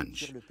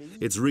anti-French.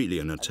 It's really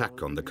an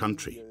attack on the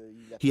country.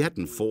 He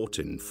hadn't fought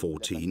in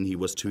 14, he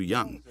was too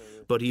young,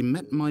 but he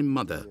met my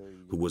mother,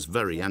 who was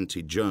very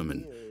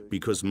anti-German,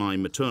 because my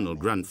maternal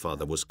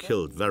grandfather was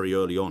killed very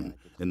early on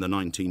in the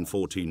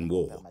 1914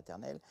 war.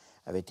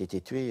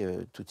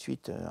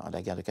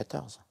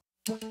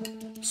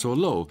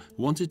 Sorlot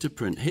wanted to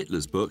print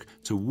Hitler's book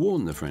to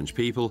warn the French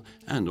people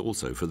and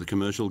also for the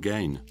commercial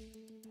gain.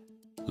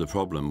 The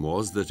problem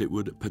was that it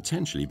would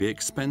potentially be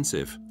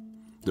expensive.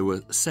 There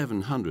were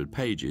 700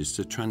 pages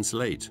to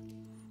translate,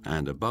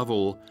 and above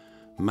all,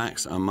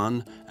 Max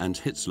Amann and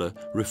Hitler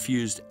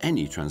refused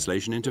any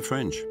translation into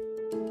French.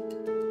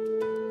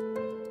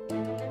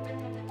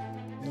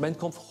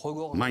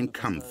 Mein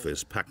Kampf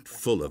is packed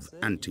full of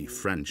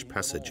anti-French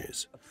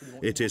passages.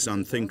 It is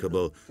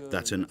unthinkable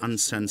that an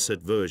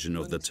uncensored version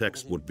of the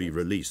text would be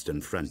released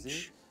in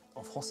French.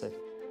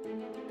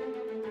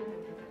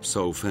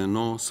 So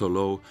Fernand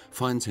Sorlot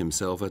finds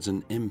himself at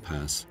an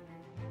impasse.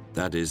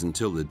 That is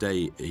until the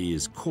day he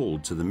is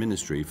called to the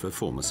Ministry for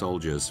Former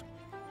Soldiers.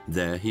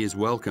 There he is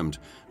welcomed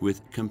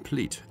with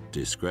complete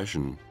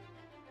discretion.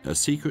 A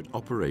secret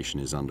operation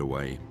is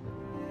underway.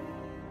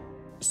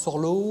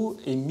 Sorlot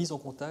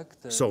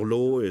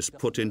is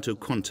put into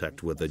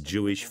contact with a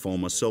Jewish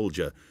former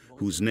soldier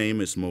whose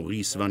name is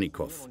Maurice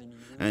Vanikoff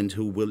and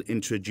who will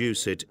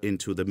introduce it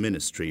into the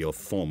Ministry of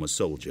Former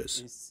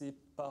Soldiers.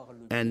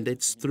 And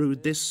it's through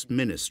this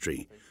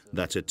ministry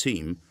that a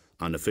team,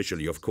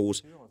 unofficially of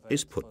course,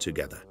 is put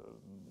together.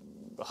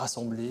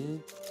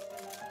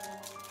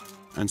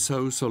 And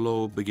so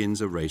Sorlot begins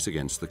a race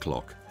against the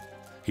clock.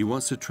 He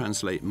wants to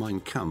translate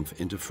Mein Kampf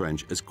into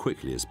French as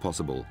quickly as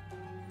possible.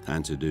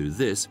 And to do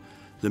this,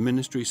 the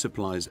ministry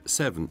supplies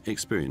 7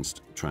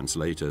 experienced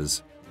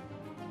translators.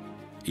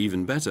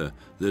 Even better,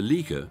 the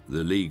leaker,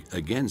 the League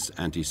Against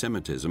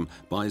Anti-Semitism,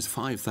 buys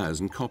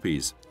 5,000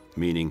 copies,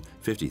 meaning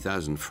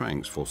 50,000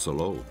 francs for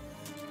Sorlot.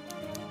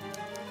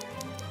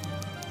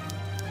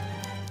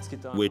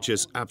 Which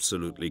is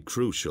absolutely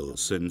crucial,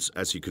 since,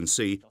 as you can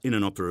see, in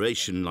an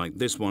operation like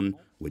this one,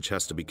 which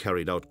has to be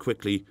carried out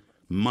quickly,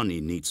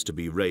 money needs to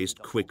be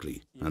raised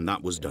quickly, and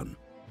that was done.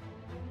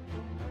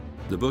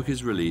 The book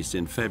is released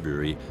in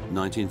February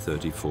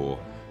 1934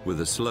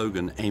 with a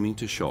slogan aiming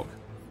to shock.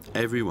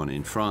 Everyone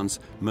in France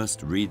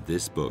must read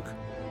this book.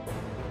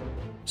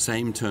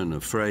 Same turn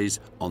of phrase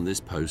on this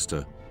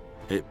poster.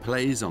 It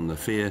plays on the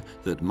fear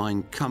that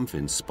Mein Kampf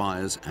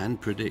inspires and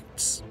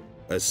predicts.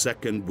 A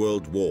second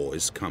world war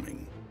is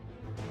coming.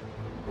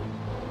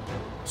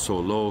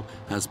 Sorlot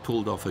has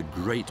pulled off a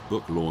great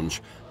book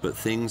launch, but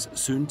things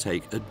soon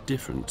take a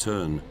different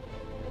turn.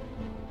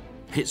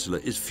 Hitler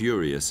is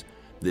furious.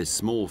 This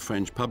small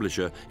French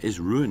publisher is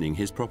ruining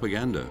his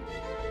propaganda.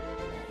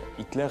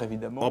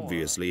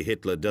 Obviously,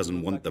 Hitler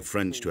doesn't want the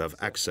French to have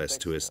access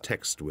to his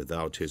text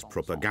without his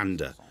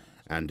propaganda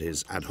and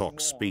his ad hoc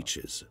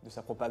speeches.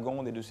 At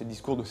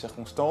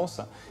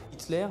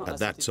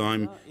that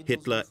time,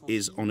 Hitler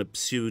is on a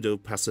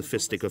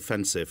pseudo-pacifistic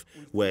offensive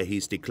where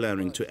he's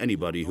declaring to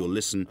anybody who'll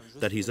listen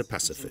that he's a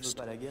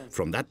pacifist.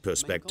 From that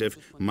perspective,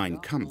 Mein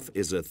Kampf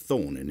is a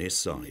thorn in his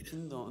side.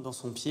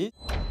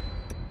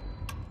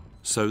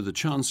 So the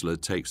Chancellor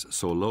takes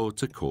Sorlot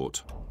to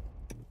court.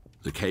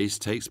 The case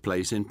takes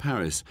place in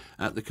Paris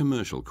at the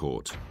Commercial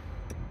Court.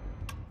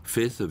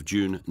 5th of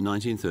June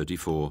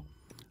 1934.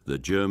 The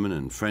German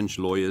and French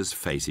lawyers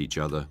face each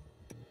other.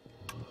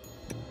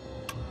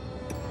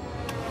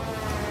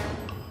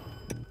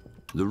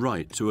 The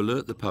right to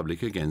alert the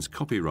public against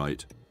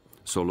copyright.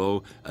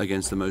 Sorlot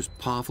against the most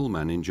powerful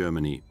man in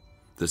Germany.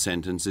 The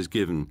sentence is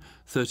given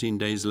 13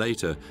 days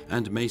later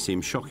and may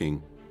seem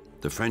shocking.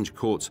 The French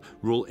courts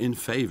rule in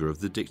favor of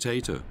the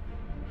dictator.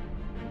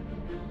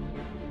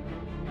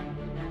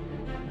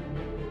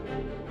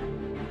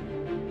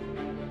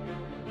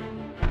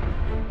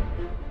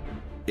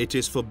 It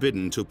is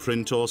forbidden to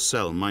print or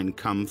sell Mein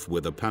Kampf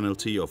with a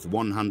penalty of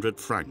 100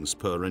 francs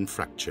per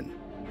infraction.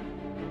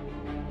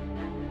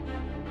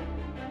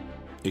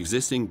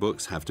 Existing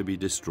books have to be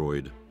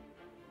destroyed.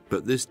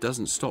 But this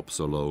doesn't stop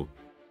Sorlot.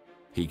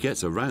 He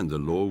gets around the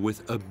law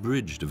with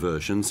abridged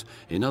versions,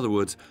 in other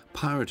words,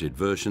 pirated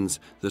versions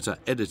that are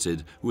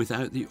edited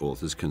without the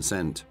author's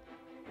consent.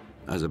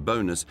 As a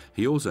bonus,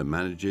 he also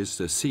manages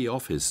to see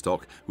off his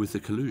stock with the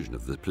collusion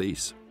of the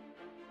police.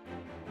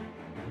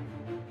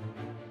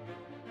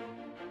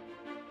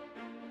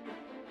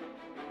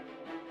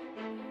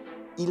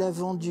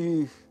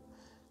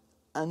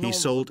 He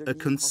sold a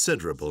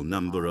considerable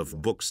number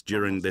of books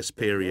during this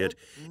period,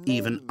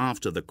 even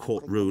after the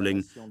court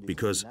ruling,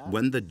 because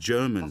when the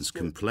Germans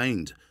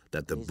complained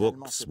that the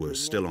books were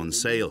still on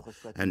sale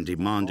and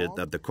demanded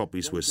that the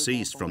copies were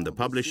seized from the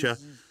publisher,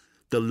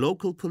 the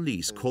local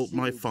police called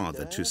my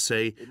father to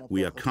say,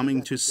 "We are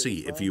coming to see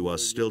if you are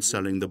still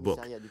selling the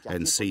book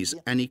and seize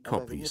any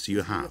copies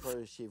you have."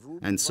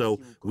 And so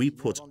we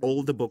put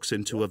all the books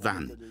into a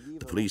van.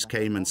 The police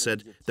came and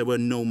said there were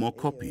no more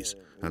copies.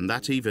 And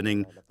that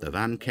evening, the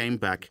van came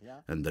back,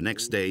 and the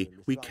next day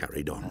we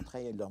carried on.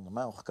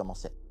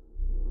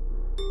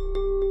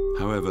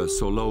 However,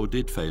 Sorlot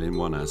did fail in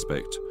one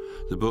aspect.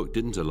 The book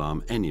didn't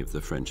alarm any of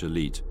the French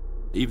elite.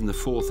 Even the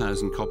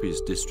 4,000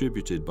 copies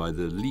distributed by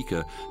the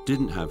leaker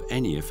didn't have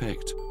any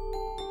effect.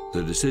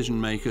 The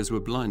decision-makers were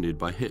blinded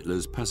by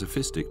Hitler's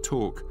pacifistic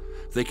talk.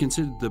 They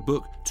considered the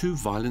book too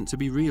violent to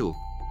be real.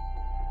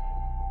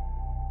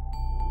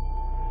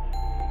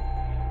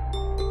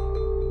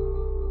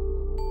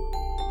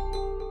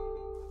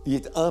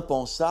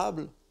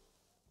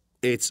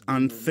 It's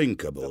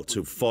unthinkable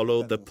to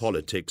follow the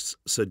politics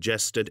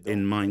suggested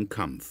in Mein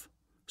Kampf.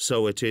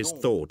 So it is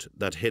thought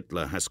that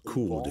Hitler has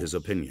cooled his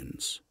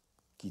opinions.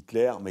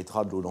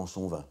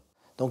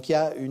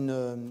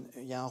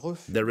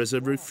 There is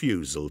a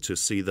refusal to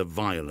see the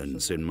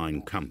violence in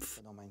Mein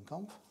Kampf,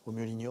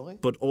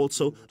 but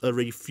also a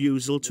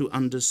refusal to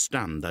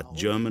understand that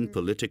German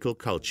political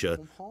culture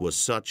was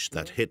such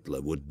that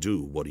Hitler would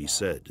do what he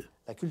said.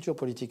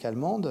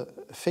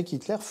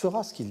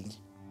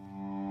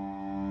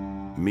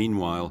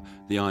 Meanwhile,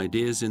 the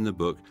ideas in the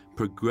book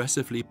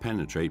progressively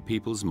penetrate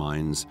people's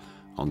minds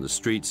on the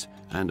streets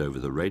and over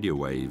the radio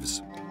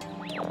waves.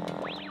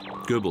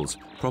 Goebbels,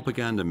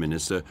 propaganda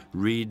minister,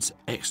 reads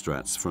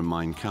extracts from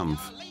Mein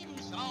Kampf.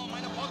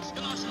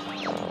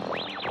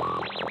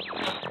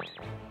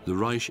 The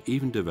Reich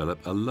even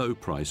developed a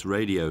low-price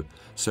radio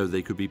so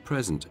they could be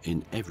present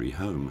in every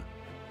home.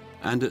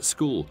 And at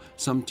school,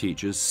 some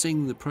teachers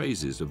sing the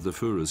praises of the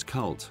Führer's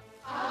cult.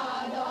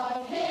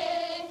 Adolf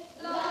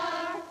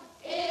Hitler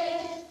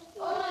ist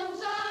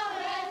unser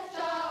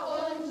Retter,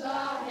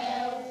 unser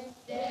Held.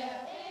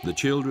 The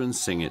children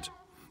sing it.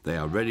 They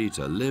are ready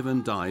to live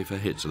and die for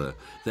Hitler,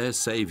 their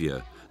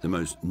savior, the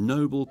most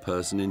noble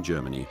person in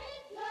Germany.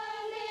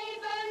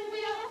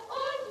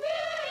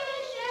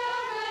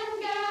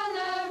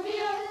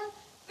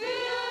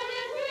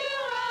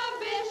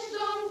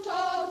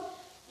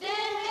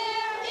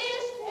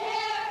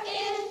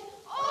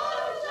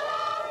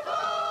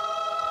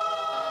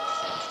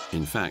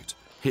 In fact,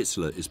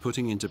 Hitler is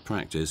putting into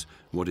practice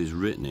what is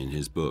written in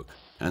his book,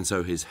 and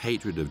so his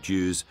hatred of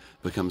Jews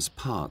becomes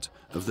part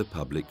of the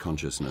public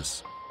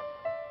consciousness.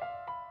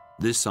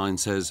 This sign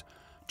says,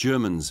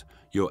 "Germans,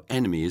 your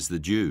enemy is the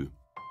Jew."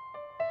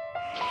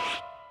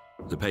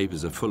 The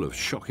papers are full of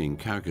shocking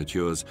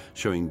caricatures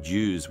showing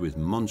Jews with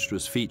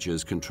monstrous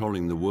features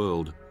controlling the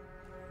world.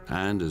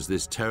 And as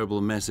this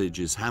terrible message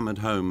is hammered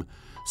home,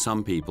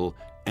 some people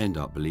end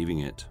up believing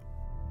it.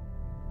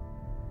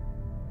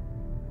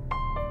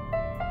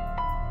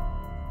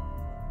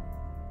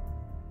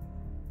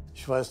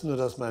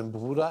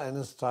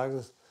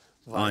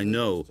 I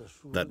know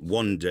that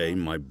one day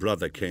my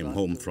brother came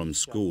home from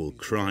school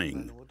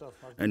crying,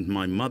 and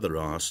my mother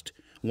asked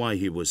why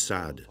he was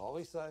sad.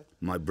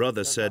 My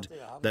brother said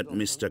that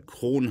Mr.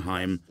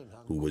 Kronheim,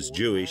 who was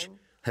Jewish,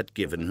 had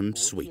given him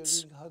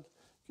sweets.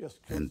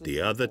 And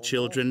the other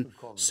children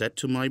said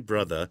to my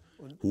brother,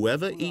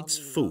 whoever eats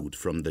food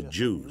from the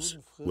Jews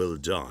will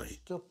die.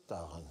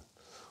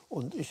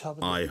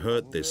 I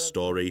heard this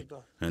story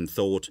and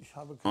thought,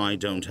 I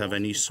don't have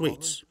any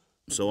sweets,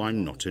 so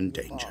I'm not in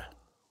danger.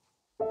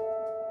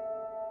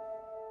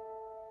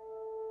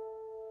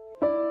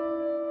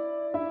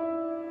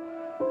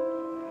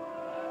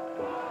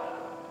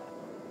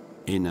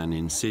 In an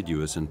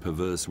insidious and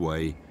perverse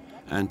way,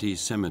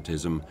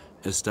 anti-Semitism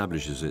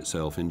establishes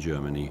itself in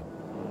Germany.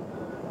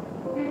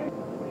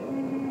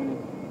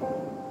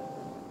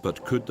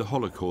 But could the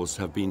Holocaust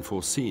have been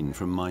foreseen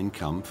from Mein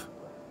Kampf?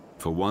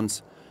 For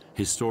once,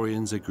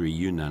 historians agree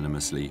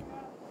unanimously.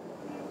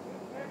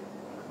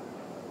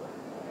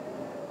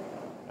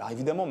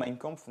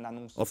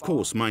 Of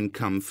course, Mein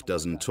Kampf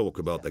doesn't talk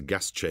about the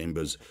gas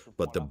chambers,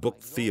 but the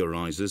book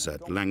theorizes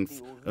at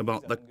length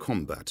about the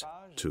combat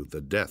to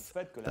the death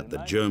that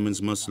the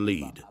Germans must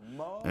lead,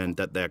 and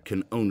that there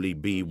can only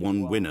be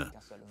one winner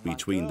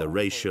between the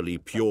racially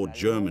pure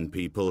German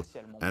people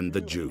and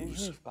the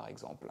Jews.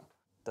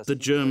 The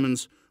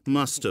Germans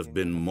must have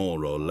been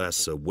more or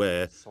less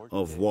aware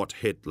of what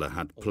Hitler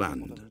had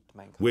planned,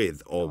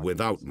 with or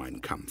without Mein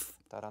Kampf.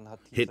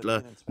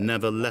 Hitler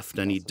never left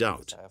any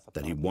doubt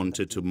that he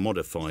wanted to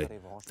modify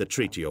the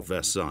Treaty of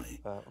Versailles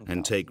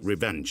and take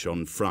revenge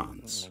on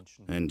France.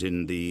 And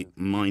in the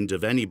mind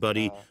of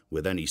anybody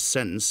with any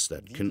sense,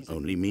 that can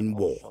only mean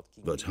war.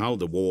 But how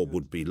the war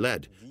would be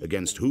led,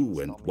 against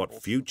who, and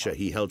what future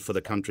he held for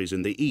the countries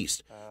in the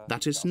East,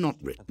 that is not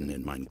written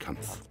in Mein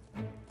Kampf.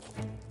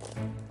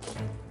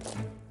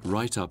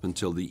 Right up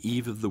until the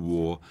eve of the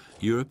war,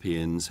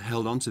 Europeans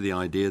held on to the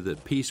idea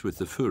that peace with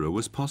the Führer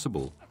was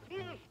possible.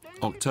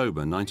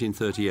 October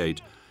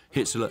 1938,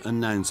 Hitler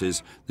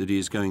announces that he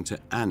is going to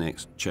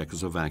annex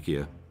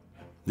Czechoslovakia.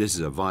 This is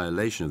a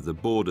violation of the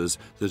borders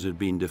that had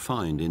been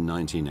defined in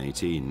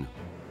 1918.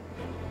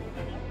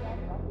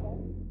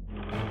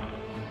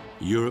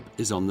 Europe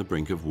is on the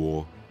brink of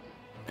war.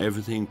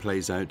 Everything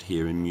plays out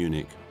here in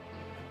Munich.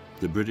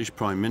 The British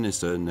Prime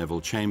Minister,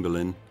 Neville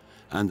Chamberlain,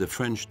 and the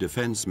French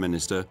Defense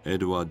Minister,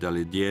 Edouard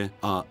Daladier,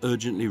 are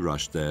urgently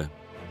rushed there.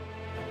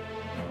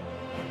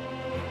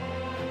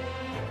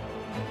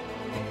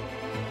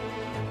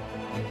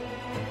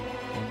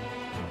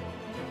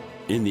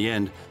 In the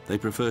end, they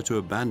prefer to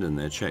abandon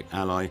their Czech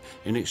ally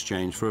in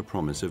exchange for a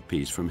promise of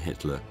peace from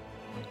Hitler.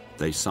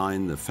 They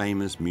sign the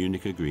famous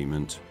Munich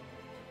Agreement.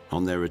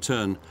 On their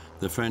return,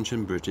 the French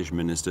and British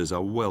ministers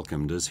are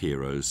welcomed as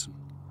heroes.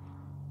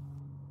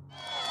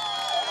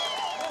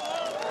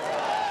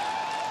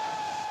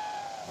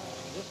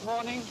 This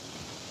morning,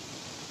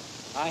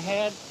 I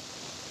had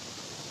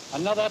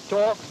another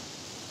talk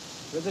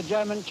with the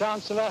German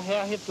Chancellor,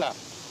 Herr Hitler.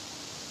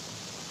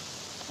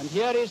 And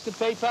here is the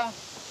paper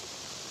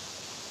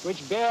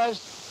which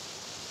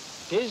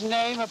bears his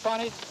name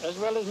upon it as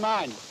well as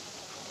mine.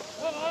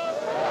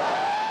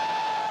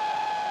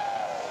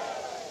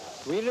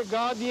 We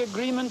regard the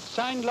agreement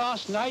signed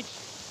last night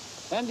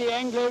and the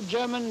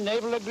Anglo-German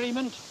naval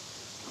agreement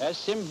as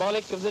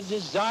symbolic of the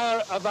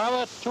desire of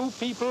our two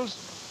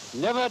peoples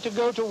never to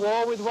go to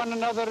war with one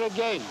another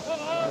again.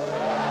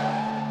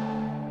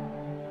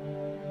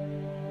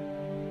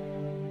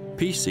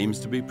 Peace seems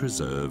to be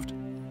preserved.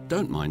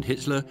 Don't mind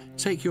Hitler,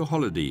 take your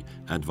holiday,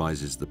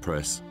 advises the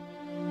press.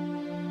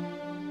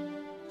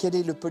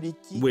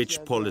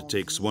 Which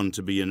politics want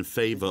to be in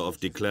favor of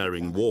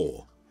declaring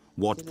war?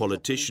 What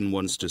politician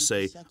wants to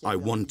say, I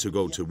want to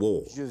go to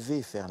war?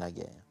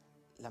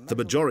 The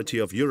majority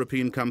of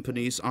European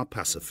companies are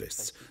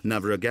pacifists.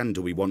 Never again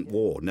do we want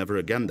war, never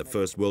again the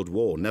First World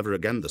War, never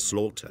again the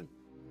slaughter.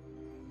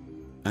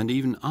 And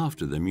even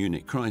after the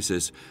Munich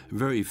crisis,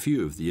 very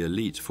few of the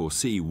elite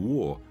foresee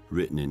war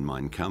written in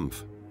Mein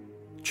Kampf.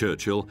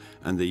 Churchill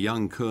and the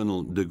young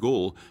Colonel de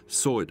Gaulle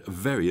saw it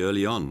very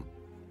early on.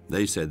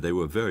 They said they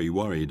were very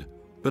worried,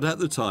 but at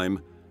the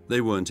time,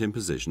 they weren't in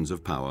positions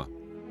of power.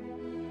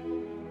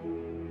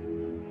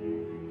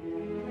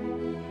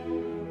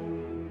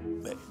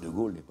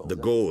 De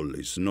Gaulle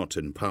is not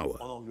in power.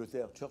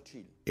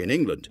 In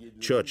England,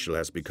 Churchill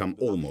has become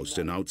almost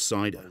an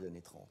outsider.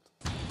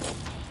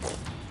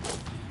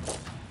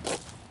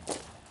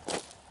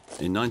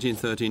 In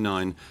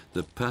 1939,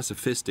 the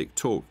pacifistic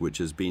talk which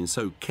has been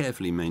so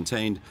carefully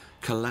maintained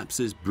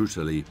collapses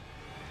brutally.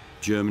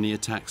 Germany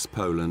attacks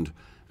Poland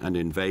and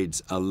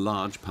invades a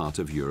large part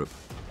of Europe.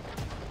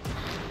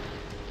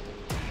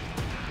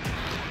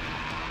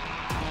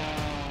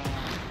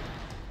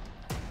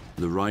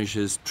 The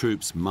Reich's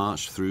troops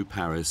march through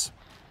Paris.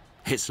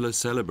 Hitler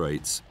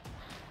celebrates.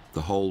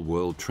 The whole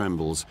world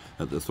trembles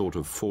at the thought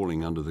of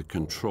falling under the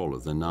control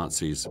of the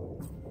Nazis.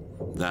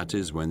 That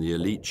is when the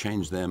elite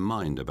change their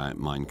mind about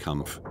Mein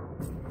Kampf.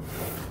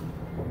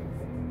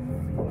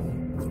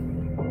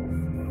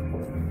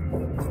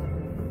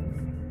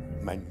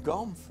 Mein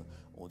Kampf.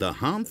 The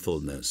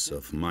harmfulness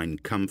of Mein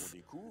Kampf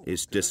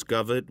is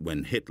discovered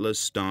when Hitler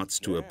starts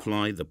to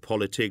apply the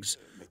politics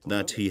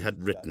that he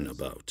had written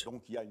about.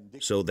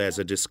 So there's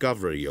a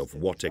discovery of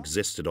what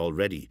existed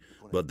already,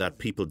 but that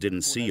people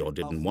didn't see or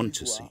didn't want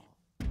to see.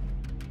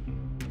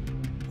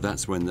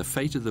 That's when the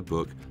fate of the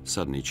book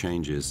suddenly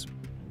changes.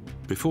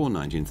 Before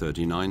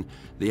 1939,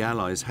 the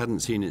Allies hadn't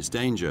seen its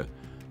danger,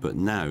 but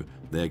now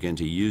they're going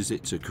to use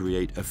it to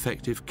create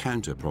effective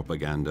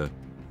counter-propaganda.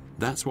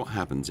 That's what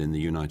happens in the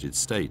United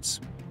States.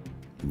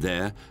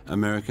 There,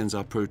 Americans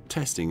are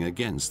protesting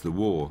against the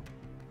war.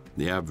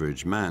 The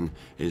average man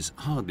is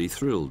hardly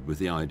thrilled with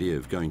the idea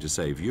of going to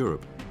save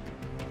Europe.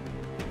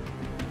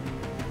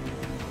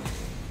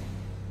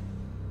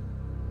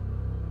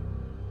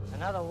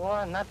 Another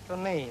war, not for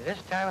me.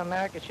 This time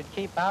America should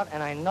keep out,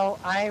 and I know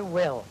I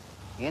will.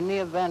 In the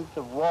event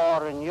of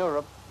war in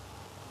Europe,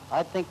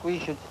 I think we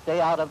should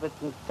stay out of it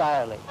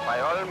entirely. By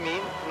all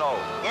means, no.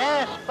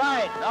 Yes,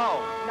 fight.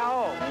 No.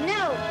 No.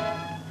 No.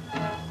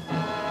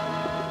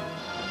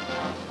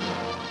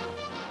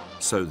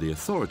 So the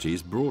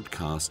authorities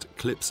broadcast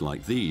clips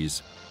like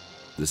these.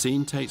 The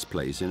scene takes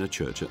place in a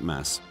church at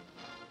Mass.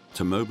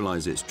 To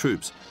mobilize its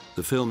troops,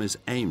 the film is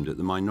aimed at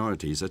the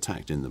minorities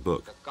attacked in the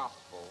book.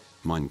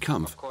 Mein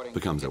Kampf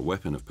becomes a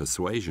weapon of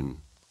persuasion.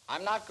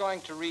 I'm not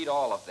going to read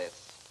all of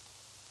this,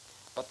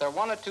 but there are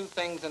one or two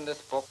things in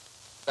this book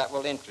that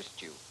will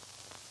interest you.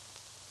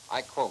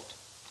 I quote,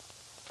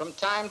 "From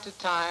time to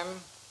time,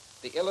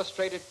 the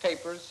illustrated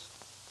papers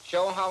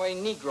show how a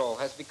Negro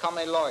has become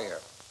a lawyer,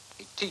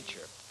 a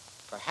teacher,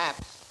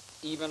 perhaps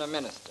even a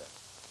minister.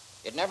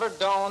 It never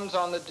dawns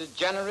on the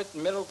degenerate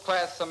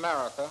middle-class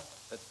America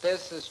that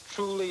this is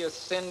truly a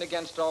sin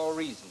against all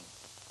reason,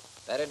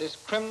 that it is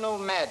criminal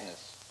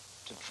madness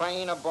to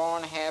train a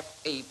born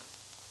half-ape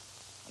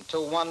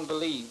until one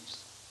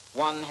believes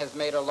one has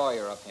made a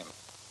lawyer of him."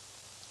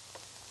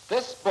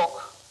 This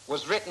book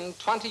was written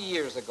 20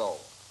 years ago.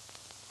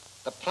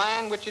 The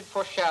plan which it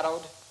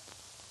foreshadowed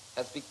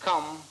has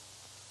become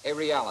a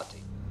reality.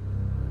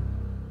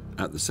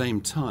 At the same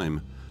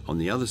time, on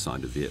the other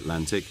side of the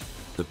Atlantic,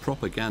 the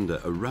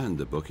propaganda around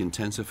the book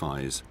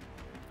intensifies.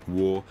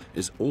 War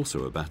is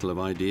also a battle of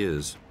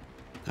ideas.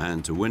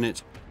 And to win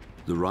it,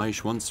 the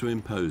Reich wants to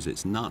impose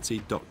its Nazi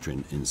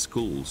doctrine in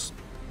schools.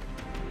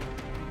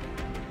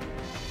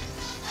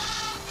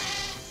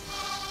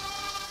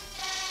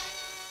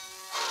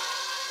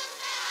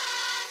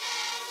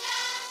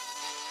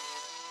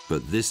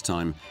 But this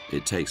time,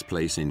 it takes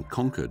place in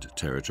conquered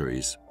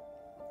territories.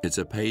 It's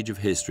a page of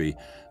history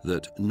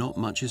that not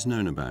much is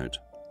known about.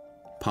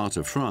 Part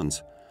of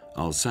France,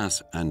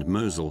 Alsace and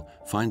Moselle,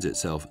 finds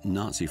itself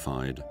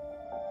Nazified.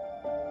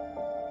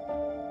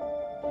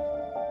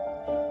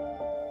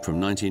 From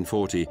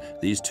 1940,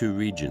 these two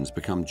regions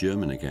become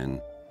German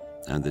again,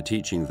 and the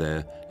teaching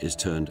there is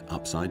turned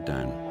upside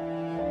down.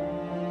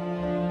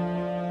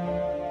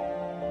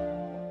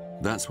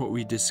 That's what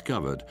we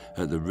discovered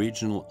at the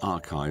regional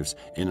archives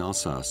in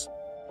Alsace.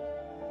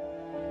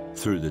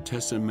 Through the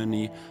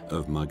testimony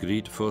of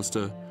Marguerite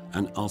Forster,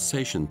 an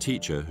Alsatian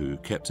teacher who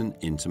kept an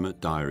intimate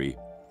diary.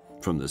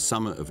 From the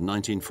summer of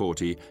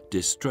 1940,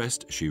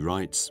 distressed, she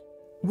writes,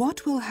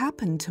 "What will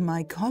happen to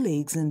my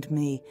colleagues and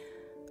me?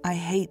 I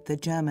hate the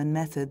German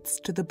methods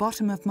to the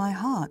bottom of my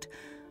heart.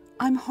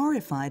 I'm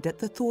horrified at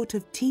the thought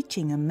of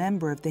teaching a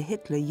member of the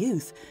Hitler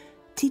Youth,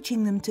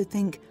 teaching them to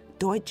think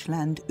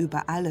Deutschland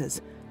über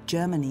alles,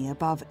 Germany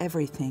above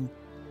everything.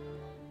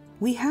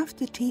 We have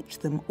to teach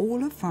them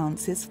all of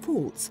France's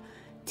faults,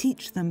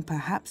 teach them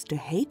perhaps to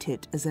hate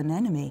it as an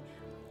enemy.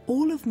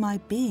 All of my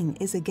being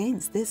is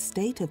against this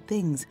state of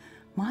things.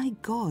 My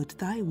God,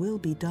 thy will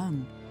be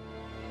done."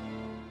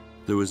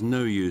 There was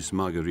no use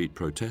Marguerite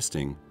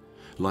protesting.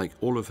 Like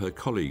all of her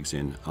colleagues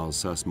in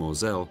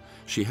Alsace-Moselle,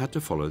 she had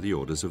to follow the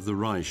orders of the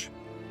Reich.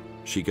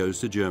 She goes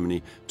to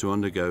Germany to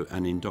undergo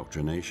an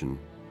indoctrination.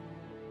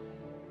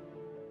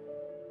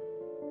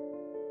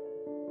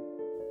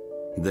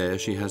 There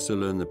she has to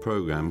learn the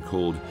program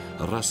called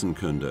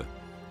Rassenkunde,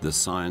 the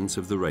science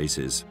of the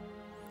races.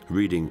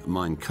 Reading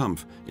Mein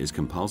Kampf is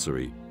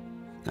compulsory.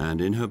 And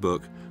in her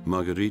book,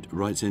 Marguerite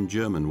writes in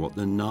German what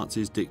the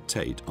Nazis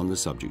dictate on the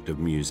subject of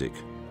music.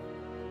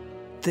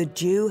 The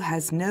Jew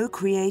has no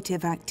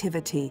creative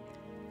activity.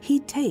 He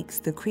takes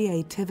the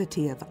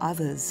creativity of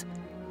others.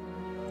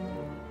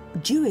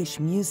 Jewish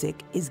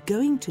music is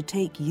going to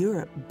take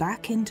Europe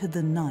back into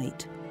the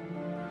night.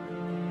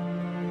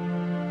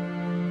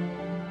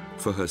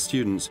 For her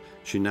students,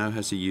 she now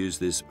has to use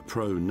this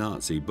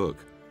pro-Nazi book.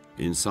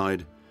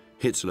 Inside,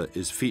 Hitler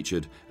is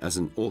featured as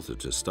an author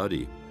to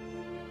study.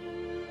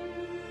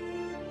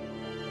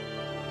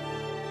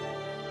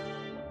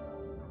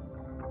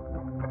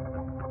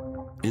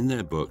 In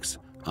their books,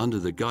 under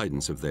the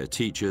guidance of their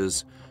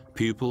teachers,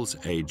 pupils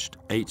aged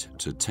 8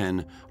 to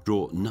 10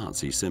 draw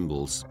Nazi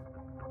symbols.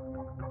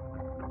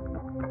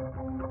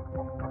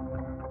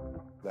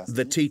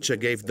 The teacher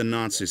gave the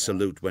Nazi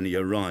salute when he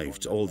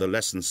arrived. All the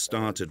lessons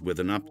started with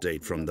an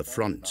update from the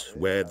front,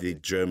 where the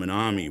German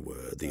army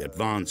were, the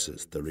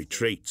advances, the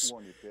retreats.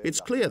 It's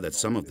clear that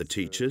some of the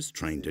teachers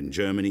trained in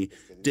Germany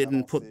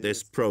didn't put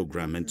this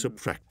program into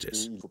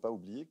practice.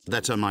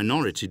 That a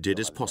minority did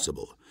is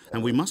possible,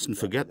 and we mustn't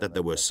forget that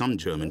there were some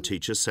German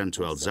teachers sent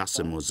to Alsace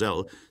and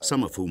Moselle,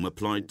 some of whom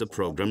applied the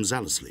program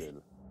zealously.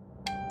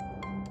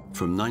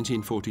 From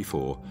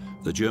 1944,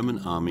 the German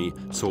army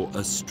saw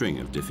a string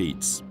of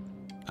defeats.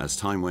 As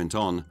time went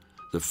on,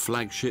 the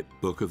flagship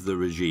book of the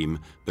regime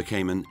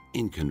became an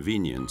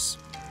inconvenience.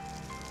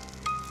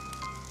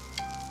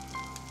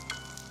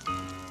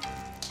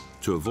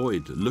 To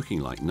avoid looking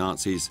like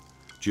Nazis,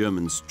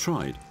 Germans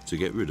tried to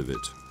get rid of it.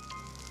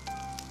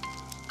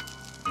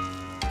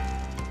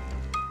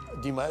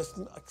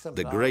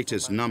 The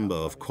greatest number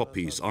of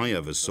copies I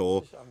ever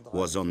saw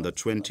was on the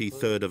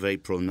 23rd of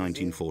April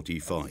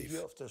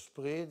 1945.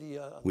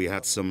 We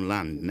had some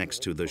land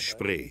next to the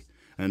Spree,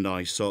 and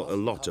I saw a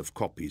lot of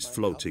copies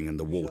floating in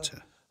the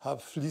water.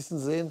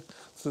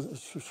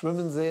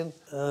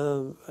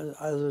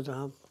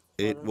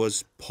 It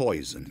was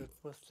poison.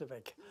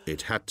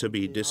 It had to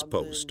be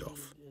disposed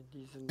of.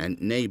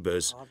 And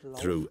neighbors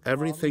threw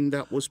everything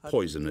that was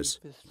poisonous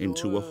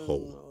into a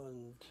hole.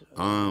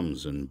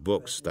 Arms and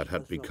books that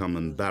had become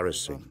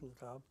embarrassing.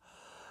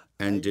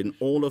 And in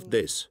all of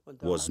this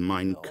was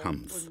Mein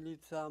Kampf.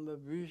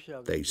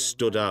 They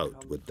stood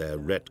out with their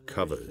red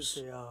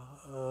covers.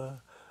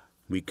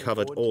 We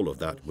covered all of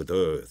that with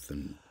earth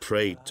and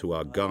prayed to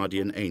our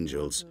guardian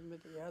angels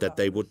that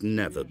they would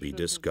never be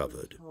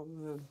discovered.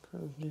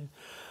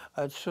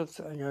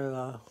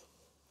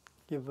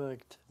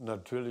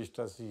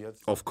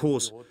 Of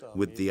course,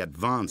 with the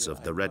advance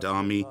of the Red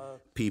Army,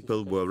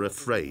 people were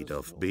afraid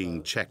of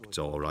being checked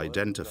or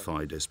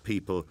identified as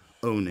people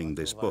owning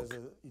this book.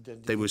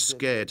 They were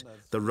scared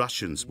the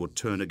Russians would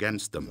turn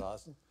against them.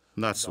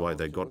 That's why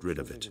they got rid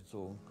of it.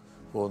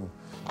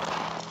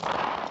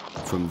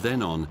 From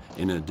then on,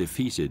 in a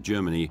defeated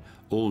Germany,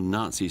 all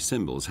Nazi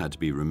symbols had to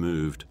be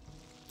removed.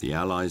 The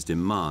Allies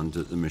demand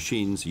that the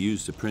machines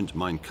used to print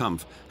Mein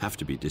Kampf have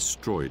to be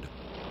destroyed.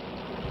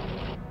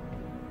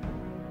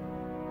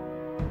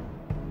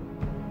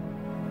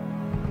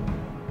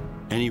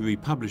 Any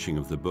republishing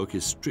of the book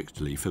is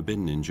strictly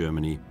forbidden in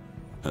Germany.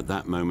 At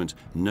that moment,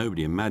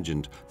 nobody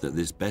imagined that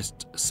this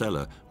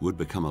bestseller would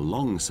become a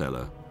long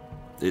seller.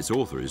 Its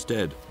author is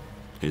dead.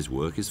 His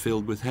work is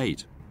filled with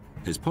hate.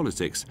 His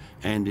politics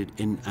ended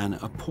in an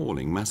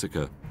appalling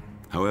massacre.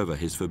 However,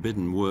 his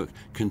forbidden work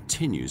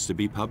continues to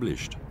be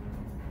published.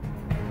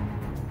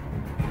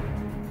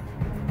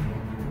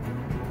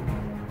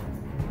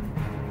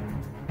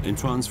 In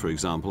France, for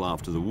example,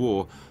 after the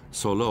war,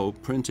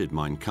 Sorlot printed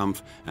Mein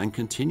Kampf and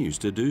continues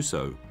to do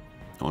so.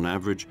 On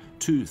average,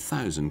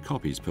 2,000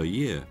 copies per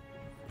year.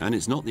 And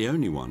it's not the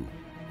only one.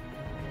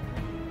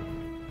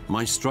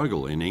 My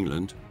Struggle in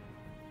England,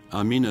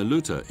 A Minha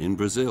Luta in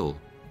Brazil,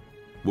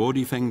 Wo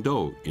die Feng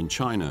Do in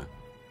China.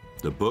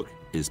 The book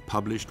is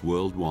published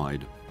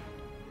worldwide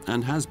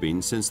and has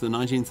been since the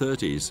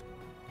 1930s.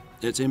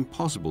 It's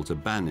impossible to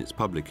ban its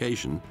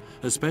publication,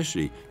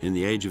 especially in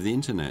the age of the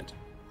internet.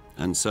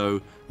 And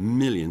so,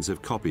 millions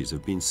of copies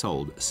have been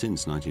sold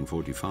since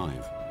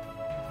 1945.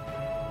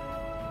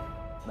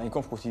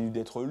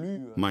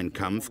 Mein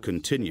Kampf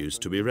continues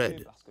to be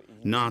read.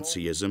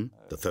 Nazism,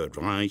 the Third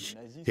Reich,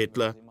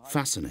 Hitler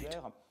fascinate.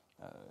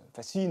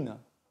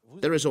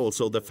 There is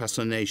also the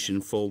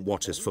fascination for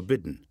what is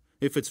forbidden.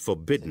 If it's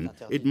forbidden,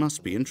 it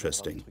must be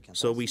interesting,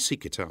 so we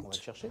seek it out.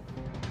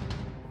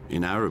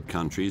 In Arab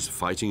countries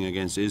fighting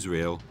against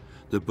Israel,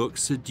 the book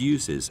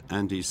seduces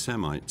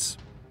anti-Semites.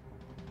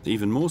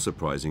 Even more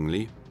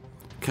surprisingly,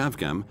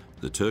 Kavgam,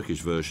 the Turkish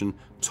version,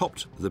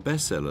 topped the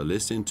bestseller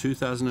list in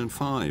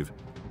 2005.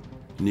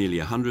 Nearly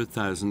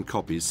 100,000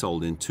 copies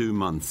sold in 2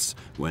 months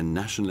when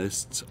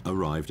nationalists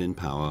arrived in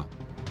power.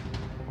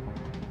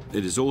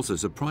 It is also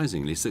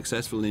surprisingly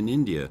successful in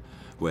India,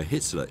 where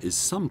Hitler is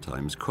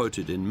sometimes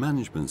quoted in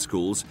management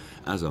schools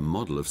as a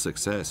model of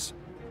success.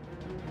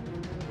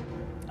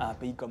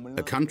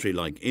 A country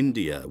like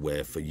India,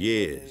 where for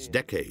years,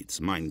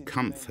 decades, Mein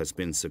Kampf has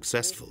been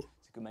successful.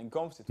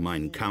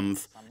 Mein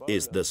Kampf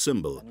is the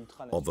symbol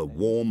of a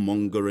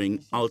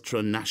warmongering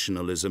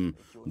ultra-nationalism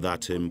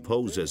that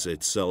imposes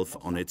itself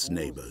on its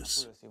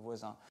neighbors.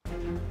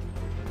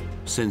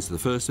 Since the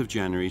 1st of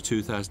January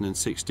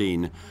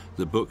 2016,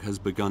 the book has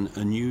begun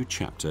a new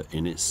chapter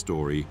in its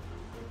story.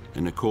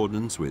 In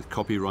accordance with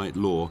copyright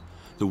law,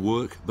 the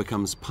work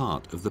becomes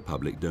part of the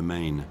public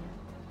domain.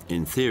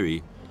 In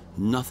theory,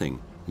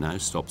 nothing now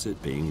stops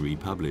it being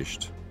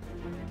republished.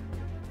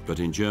 But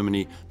in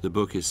Germany, the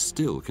book is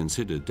still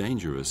considered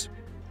dangerous.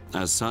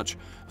 As such,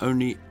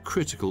 only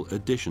critical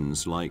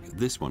editions like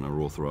this one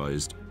are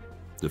authorized.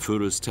 The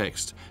Führer's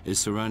text is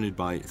surrounded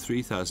by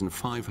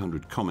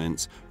 3,500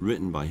 comments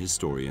written by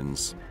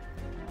historians.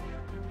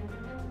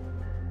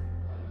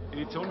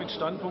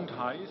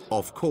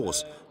 Of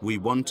course, we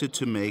wanted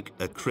to make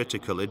a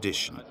critical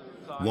edition,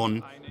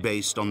 one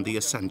based on the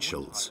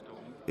essentials.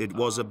 It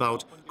was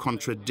about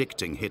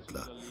contradicting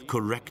Hitler,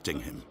 correcting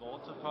him.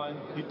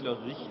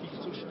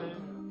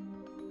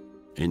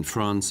 In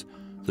France,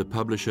 the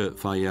publisher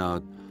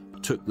Fayard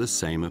took the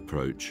same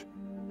approach.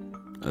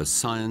 A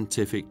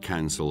scientific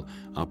council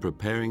are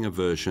preparing a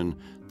version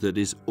that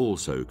is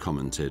also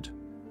commented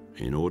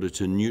in order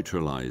to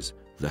neutralize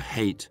the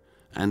hate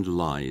and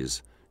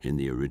lies in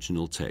the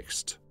original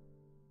text.